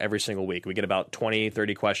Twitter every single week. We get about 20,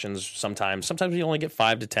 30 questions sometimes. Sometimes we only get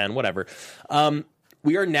 5 to 10, whatever.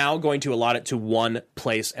 We are now going to allot it to one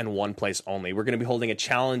place and one place only. We're going to be holding a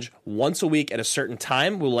challenge once a week at a certain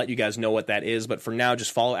time. We'll let you guys know what that is, but for now,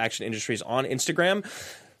 just follow Action Industries on Instagram.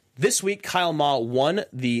 This week, Kyle Ma won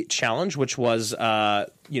the challenge, which was,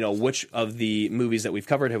 which of the movies that we've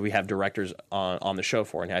covered have we have directors on the show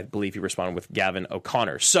for? And I believe he responded with Gavin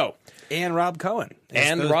O'Connor. And Rob Cohen.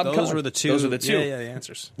 Those were the two. Yeah, the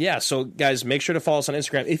answers. Yeah, so guys, make sure to follow us on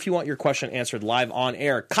Instagram if you want your question answered live on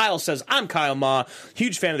air. Kyle says, I'm Kyle Ma,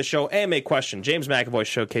 huge fan of the show. AMA Question. James McAvoy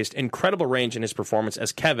showcased incredible range in his performance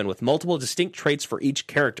as Kevin with multiple distinct traits for each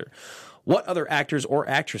character. What other actors or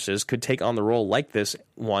actresses could take on the role like this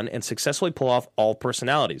one and successfully pull off all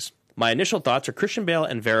personalities? My initial thoughts are Christian Bale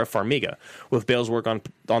and Vera Farmiga, with Bale's work on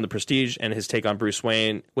The Prestige and his take on Bruce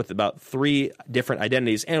Wayne with about 3 different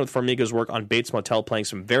identities, and with Farmiga's work on Bates Motel playing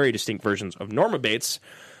some very distinct versions of Norma Bates.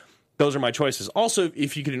 Those are my choices. Also,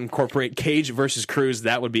 if you could incorporate Cage versus Cruise,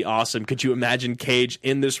 that would be awesome. Could you imagine Cage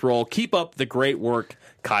in this role? Keep up the great work,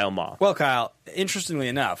 Kyle Ma. Well, Kyle, interestingly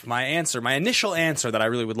enough, my initial answer that I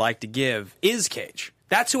really would like to give is Cage.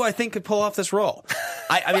 That's who I think could pull off this role.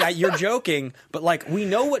 I mean, you're joking, but like we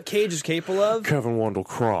know what Cage is capable of. Kevin Wendell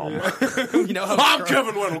Crumb. You know, I'm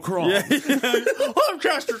Kevin Wendell Crumb. I'm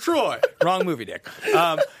Castor Troy. Wrong movie, Dick.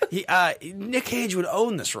 Nick Cage would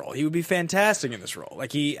own this role. He would be fantastic in this role.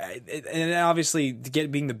 Like and obviously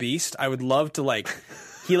being the Beast, I would love to like.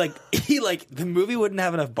 He the movie wouldn't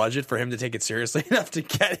have enough budget for him to take it seriously enough to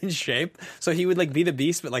get in shape. So he would like be the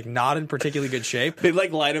Beast, but like not in particularly good shape. They'd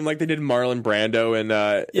like light him like they did Marlon Brando in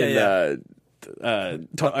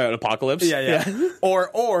Apocalypse. Yeah.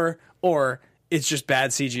 Or it's just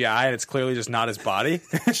bad CGI and it's clearly just not his body.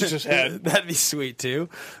 It's just his head. That'd be sweet too.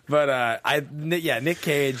 But Nick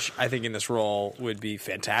Cage, I think in this role would be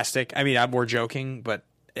fantastic. I mean, I'm more joking, but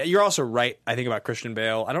you're also right. I think about Christian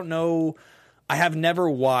Bale. I don't know. I have never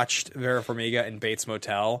watched Vera Farmiga in Bates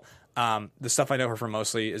Motel. The stuff I know her from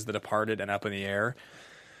mostly is The Departed and Up in the Air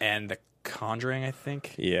and The Conjuring, I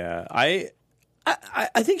think. Yeah, I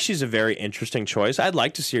think she's a very interesting choice. I'd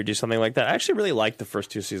like to see her do something like that. I actually really liked the first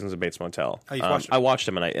 2 seasons of Bates Motel. Oh, you've watched them? I watched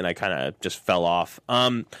them and I kind of just fell off.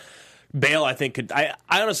 Bale, I think I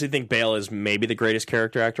honestly think Bale is maybe the greatest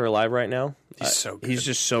character actor alive right now. He's so good. He's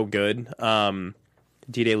just so good.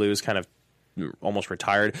 D.Day Lewis kind of almost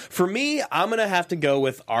retired. For me, I'm gonna have to go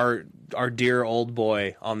with our dear old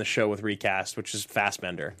boy on the show with Recast, which is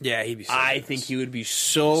Fassbender. Yeah, he'd be so I good. think he would be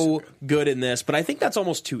so good in this, but I think that's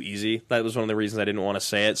almost too easy. That was one of the reasons I didn't want to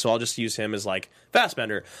say it, so I'll just use him as like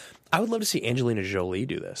Fassbender. I would love to see Angelina Jolie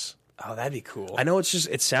do this. Oh, that'd be cool. I know it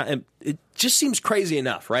just seems crazy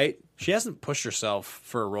enough, right? She hasn't pushed herself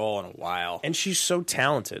for a role in a while. And she's so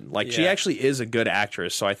talented. Like she Yeah. actually is a good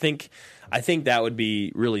actress, so I think that would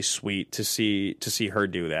be really sweet to see her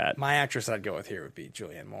do that. My actress I'd go with here would be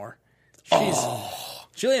Julianne Moore.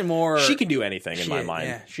 Julianne Moore. She can do anything in my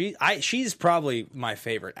mind. Yeah, she's probably my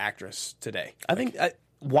favorite actress today. I think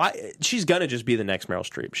why she's gonna just be the next Meryl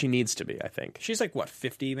Streep. She needs to be. I think She's like what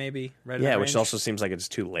 50 maybe. Right in Yeah, that which range? also seems like it's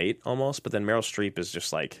too late almost. But then Meryl Streep is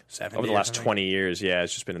just like 70 over the or last something. 20 years. Yeah,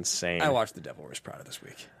 it's just been insane. I watched The Devil Wears Prada this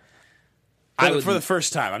week. For the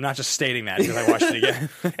first time. I'm not just stating that because I watched it again.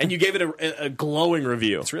 And you gave it a glowing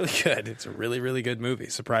review. It's really good. It's a really, really good movie.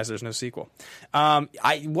 Surprised there's no sequel. What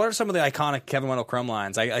are some of the iconic Kevin Wendell Crumb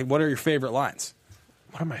lines? What are your favorite lines?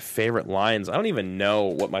 What are my favorite lines? I don't even know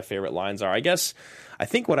what my favorite lines are. I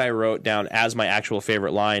think what I wrote down as my actual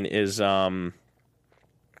favorite line is I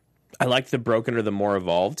liked the broken the more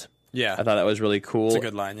evolved. Yeah. I thought that was really cool. It's a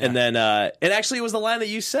good line, yeah. And then it actually was the line that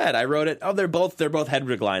you said. I wrote it. Oh, they're both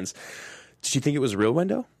Hedwig lines. Did you think it was real,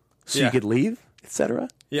 Wendo? So Yeah. you could leave, etc.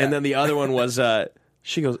 Yeah. And then the other one was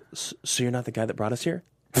she goes, so you're not the guy that brought us here?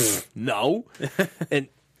 No. and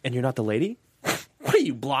you're not the lady? What are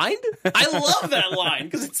you, blind? I love that line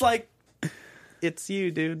because it's like, it's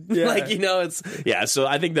you, dude. Yeah. Like, it's so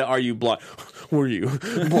I think that are you blind? Were you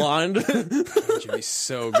blonde? Cage would be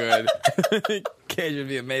so good. Cage would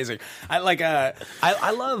be amazing. I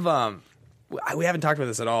love we haven't talked about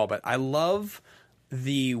this at all, but I love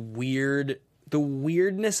the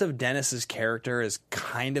weirdness of Dennis's character as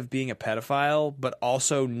kind of being a pedophile, but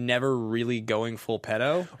also never really going full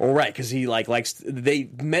pedo. Well, right, because he likes. They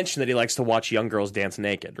mention that he likes to watch young girls dance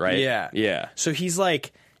naked, right? Yeah. So he's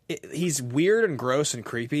like, he's weird and gross and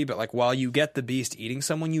creepy, but like while you get the Beast eating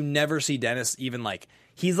someone, you never see Dennis even like,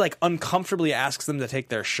 he's like uncomfortably asks them to take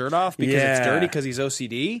their shirt off because it's dirty because he's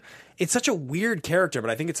OCD. It's such a weird character, but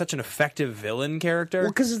I think it's such an effective villain character. Well,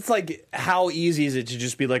 because it's like, how easy is it to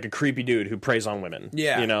just be like a creepy dude who preys on women?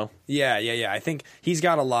 Yeah. Yeah. I think he's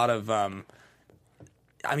got a lot of,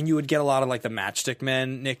 you would get a lot of like the Matchstick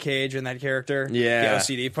Men, Nick Cage in that character. Yeah. The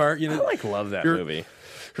OCD part. I love that movie.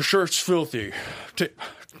 Your shirt's filthy.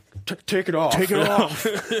 Take it off. Take it off.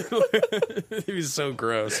 He was so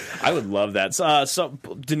gross. I would love that. So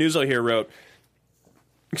Denuzzo here wrote,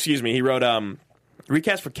 he wrote,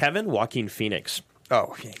 recast for Kevin, Joaquin Phoenix.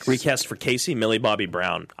 Oh, thanks. Recast for Casey, Millie Bobby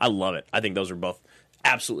Brown. I love it. I think those are both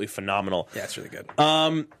absolutely phenomenal. Yeah, it's really good.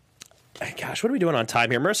 Gosh, what are we doing on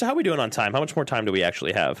time here? Marissa, how are we doing on time? How much more time do we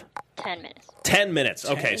actually have? 10 minutes. 10 minutes.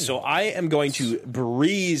 Okay, so I am going to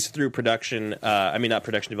breeze through production. Not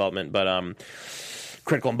production development, but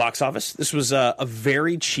critical and box office. This was a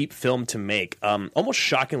very cheap film to make, almost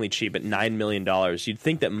shockingly cheap at $9 million. You'd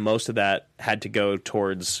think that most of that had to go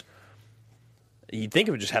towards... You'd think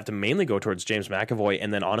it would just have to mainly go towards James McAvoy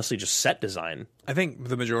and then honestly just set design. I think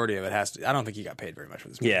the majority of it has to... I don't think he got paid very much for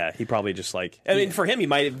this movie. Yeah, he probably just like... I mean, for him, he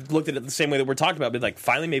might have looked at it the same way that we're talking about, but like,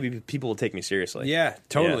 finally, maybe people will take me seriously. Yeah,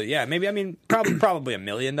 totally. Yeah, maybe, probably $1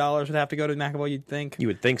 million would have to go to McAvoy, you'd think. You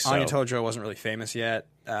would think so. Anya Taylor-Joy wasn't really famous yet.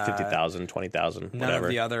 50,000, 20,000, whatever. None of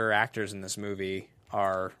the other actors in this movie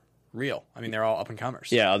are real. I mean, they're all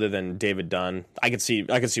up-and-comers. Yeah, other than David Dunn. I could see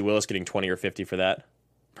Willis getting 20 or 50 for that.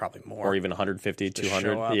 Probably more. Or even 150, 200.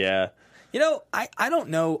 Show up. Yeah. I don't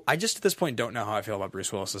know. I just at this point don't know how I feel about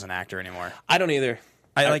Bruce Willis as an actor anymore. I don't either.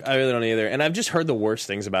 I really don't either. And I've just heard the worst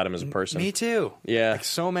things about him as a person. Me too. Yeah. Like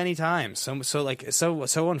so many times.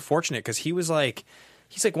 So unfortunate because he's like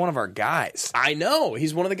one of our guys. I know.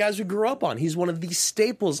 He's one of the guys we grew up on. He's one of the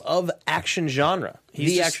staples of action genre.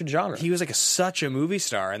 Action genre. He was like such a movie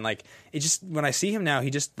star, and like it just when I see him now, he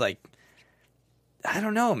just like I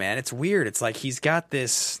don't know, man. It's weird. It's like he's got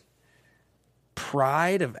this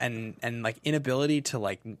pride of and like inability to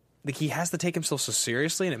like he has to take himself so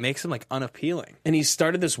seriously, and it makes him like unappealing. And he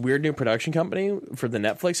started this weird new production company for the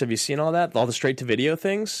Netflix. Have you seen all that? All the straight to video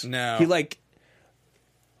things? No.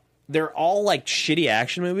 They're all like shitty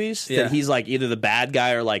action movies that he's like either the bad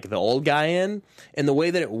guy or like the old guy in. And the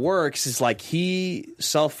way that it works is like he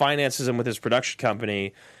self-finances them with his production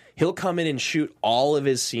company. He'll come in and shoot all of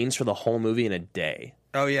his scenes for the whole movie in a day.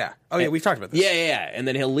 Oh, yeah. We've talked about this. Yeah. And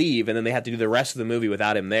then he'll leave, and then they have to do the rest of the movie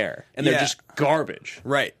without him there. And they're just garbage.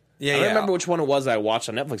 Right. Yeah, I don't remember which one it was that I watched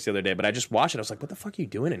on Netflix the other day, but I just watched it. I was like, what the fuck are you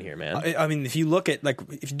doing in here, man? I mean, if you look at, like,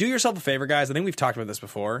 if you do yourself a favor, guys, I think we've talked about this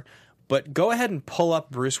before, but go ahead and pull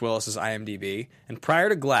up Bruce Willis's IMDb, and prior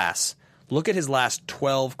to Glass, look at his last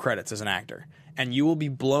 12 credits as an actor, and you will be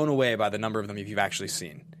blown away by the number of them you've actually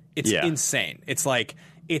seen. It's insane. It's like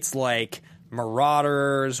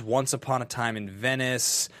Marauders, Once Upon a Time in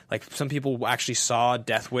Venice. Like some people actually saw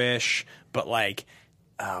Death Wish, but like,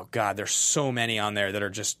 oh god, there's so many on there that are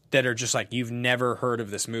just like you've never heard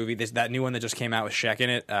of this movie. That new one that just came out with Shaq in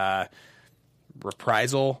it,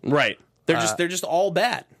 Reprisal. Right. They're just all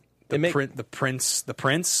bad. The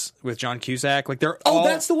Prince with John Cusack. Like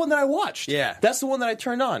that's the one that I watched. Yeah, that's the one that I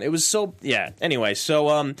turned on. It was so Anyway,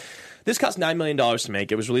 so This cost $9 million to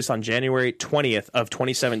make. It was released on January 20th of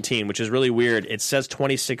 2017, which is really weird. It says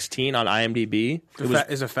 2016 on IMDb.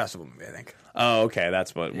 It's a festival movie, I think. Oh, okay.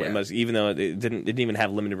 That's what it must, even though it didn't even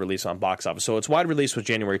have limited release on box office. So its wide release was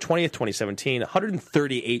January 20th, 2017,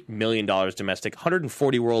 $138 million domestic,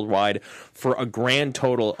 $140 worldwide, for a grand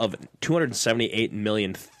total of $278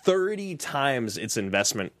 million, 30 times its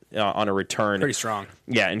investment on a return. Pretty strong.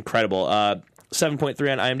 Yeah, incredible.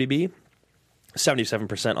 7.3 on IMDb.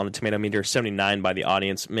 77% on the tomato meter, 79 by the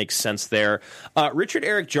audience. Makes sense there. Richard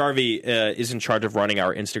Eric Jarvie is in charge of running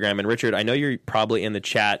our Instagram. And Richard, I know you're probably in the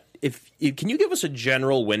chat. Can you give us a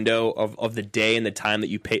general window of the day and the time that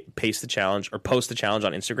you post the challenge on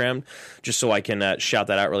Instagram, just so I can shout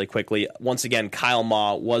that out really quickly? Once again, Kyle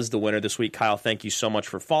Ma was the winner this week. Kyle, thank you so much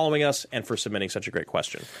for following us and for submitting such a great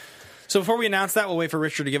question. So before we announce that, we'll wait for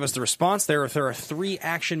Richard to give us the response. There are 3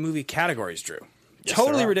 action movie categories, Drew. Yes,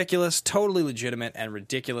 totally ridiculous, totally legitimate, and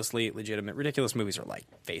ridiculously legitimate. Ridiculous movies are like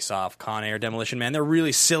Face Off, Con Air, Demolition Man. They're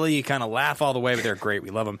really silly. You kind of laugh all the way, but they're great.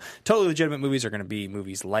 We love them. Totally legitimate movies are going to be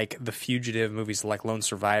movies like The Fugitive, movies like Lone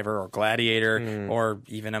Survivor or Gladiator, or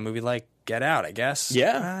even a movie like Get Out, I guess.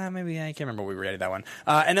 Yeah. Maybe I can't remember what we rated that one.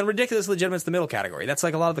 And then ridiculous legitimate's the middle category. That's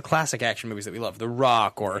like a lot of the classic action movies that we love. The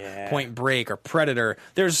Rock or Point Break or Predator.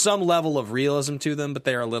 There's some level of realism to them, but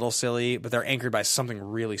they're a little silly, but they're anchored by something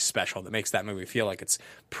really special that makes that movie feel like it's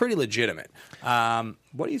pretty legitimate.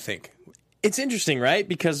 What do you think? It's interesting, right?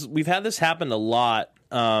 Because we've had this happen a lot,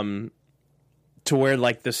 to where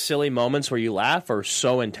like the silly moments where you laugh are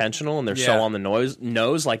so intentional and they're so on the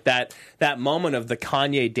nose. Like that moment of the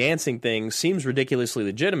Kanye dancing thing seems ridiculously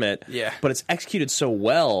legitimate, but it's executed so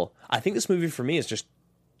well. I think this movie for me is just,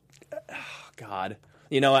 God.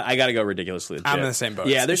 You know what? I got to go ridiculously legit. I'm in the same boat.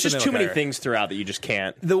 Yeah, there's just too many things throughout that you just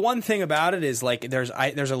can't. The one thing about it is like there's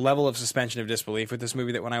a level of suspension of disbelief with this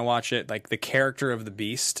movie that when I watch it, like the character of the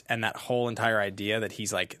Beast and that whole entire idea that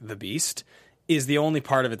he's like the Beast is the only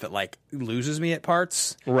part of it that like loses me at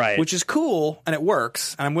parts. Right. Which is cool and it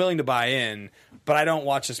works and I'm willing to buy in, but I don't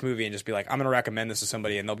watch this movie and just be like, I'm going to recommend this to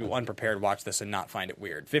somebody and they'll be unprepared to watch this and not find it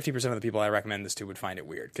weird. 50% of the people I recommend this to would find it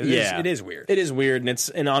weird because it is weird. It is weird,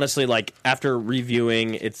 and honestly, like after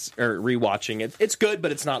reviewing or rewatching it, it's good,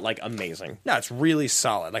 but it's not like amazing. No, it's really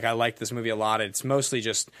solid. Like I like this movie a lot. It's mostly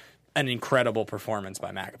just an incredible performance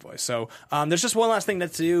by McAvoy. So there's just one last thing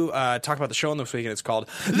to talk about the show this week, and it's called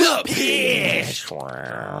The Pitch.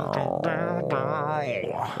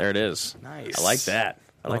 There it is. Nice. I like that.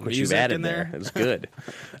 I like what you've music added in there. there. It's good.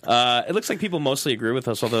 It looks like people mostly agree with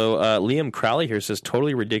us, although Liam Crowley here says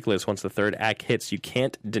totally ridiculous once the third act hits. You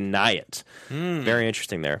can't deny it. Very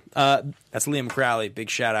interesting there. That's Liam Crowley. Big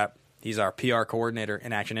shout out. He's our PR coordinator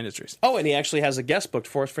in Action Industries. Oh, and he actually has a guest booked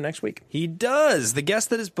for us for next week. He does. The guest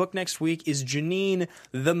that is booked next week is Janine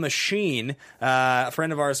the Machine, a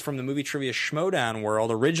friend of ours from the movie trivia Schmodown world,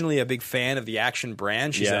 originally a big fan of the Action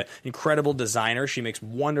brand. She's an incredible designer. She makes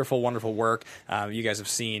wonderful, wonderful work. You guys have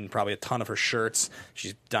seen probably a ton of her shirts.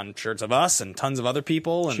 She's done shirts of us and tons of other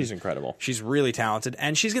people. And she's incredible. She's really talented.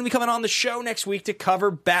 And she's going to be coming on the show next week to cover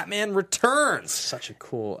Batman Returns. Such a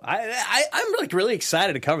cool... I'm like really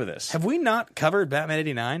excited to cover this. Have we not covered Batman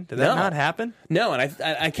 89? Did that not happen? No, and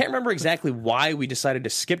I can't remember exactly why we decided to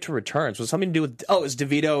skip to Returns. Was it something to do with... Oh, it was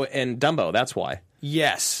DeVito and Dumbo. That's why.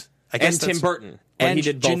 Yes. I guess and Tim Burton. And he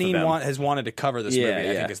did both Janine of them. has wanted to cover this movie,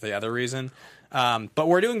 I think is the other reason. But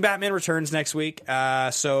we're doing Batman Returns next week.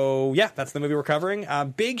 So, yeah, that's the movie we're covering.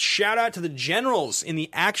 Big shout-out to the generals in the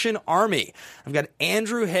Action Army. I've got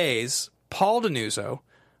Andrew Hayes, Paul DeNuso,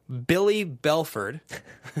 Billy Belford,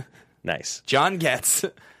 nice, John Getz,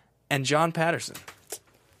 and John Patterson.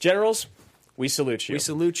 Generals, we salute you. We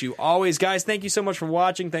salute you always. Guys, thank you so much for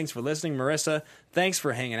watching. Thanks for listening. Marissa, thanks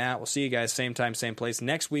for hanging out. We'll see you guys same time, same place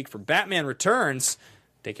next week for Batman Returns.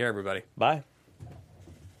 Take care, everybody. Bye.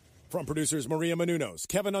 From producers Maria Menounos,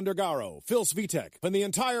 Kevin Undergaro, Phil Svitek, and the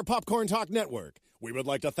entire Popcorn Talk Network, we would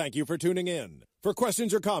like to thank you for tuning in. For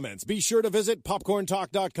questions or comments, be sure to visit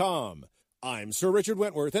popcorntalk.com. I'm Sir Richard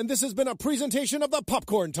Wentworth, and this has been a presentation of the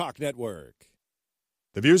Popcorn Talk Network.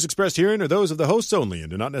 The views expressed herein are those of the hosts only and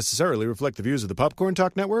do not necessarily reflect the views of the Popcorn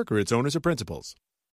Talk Network or its owners or principals.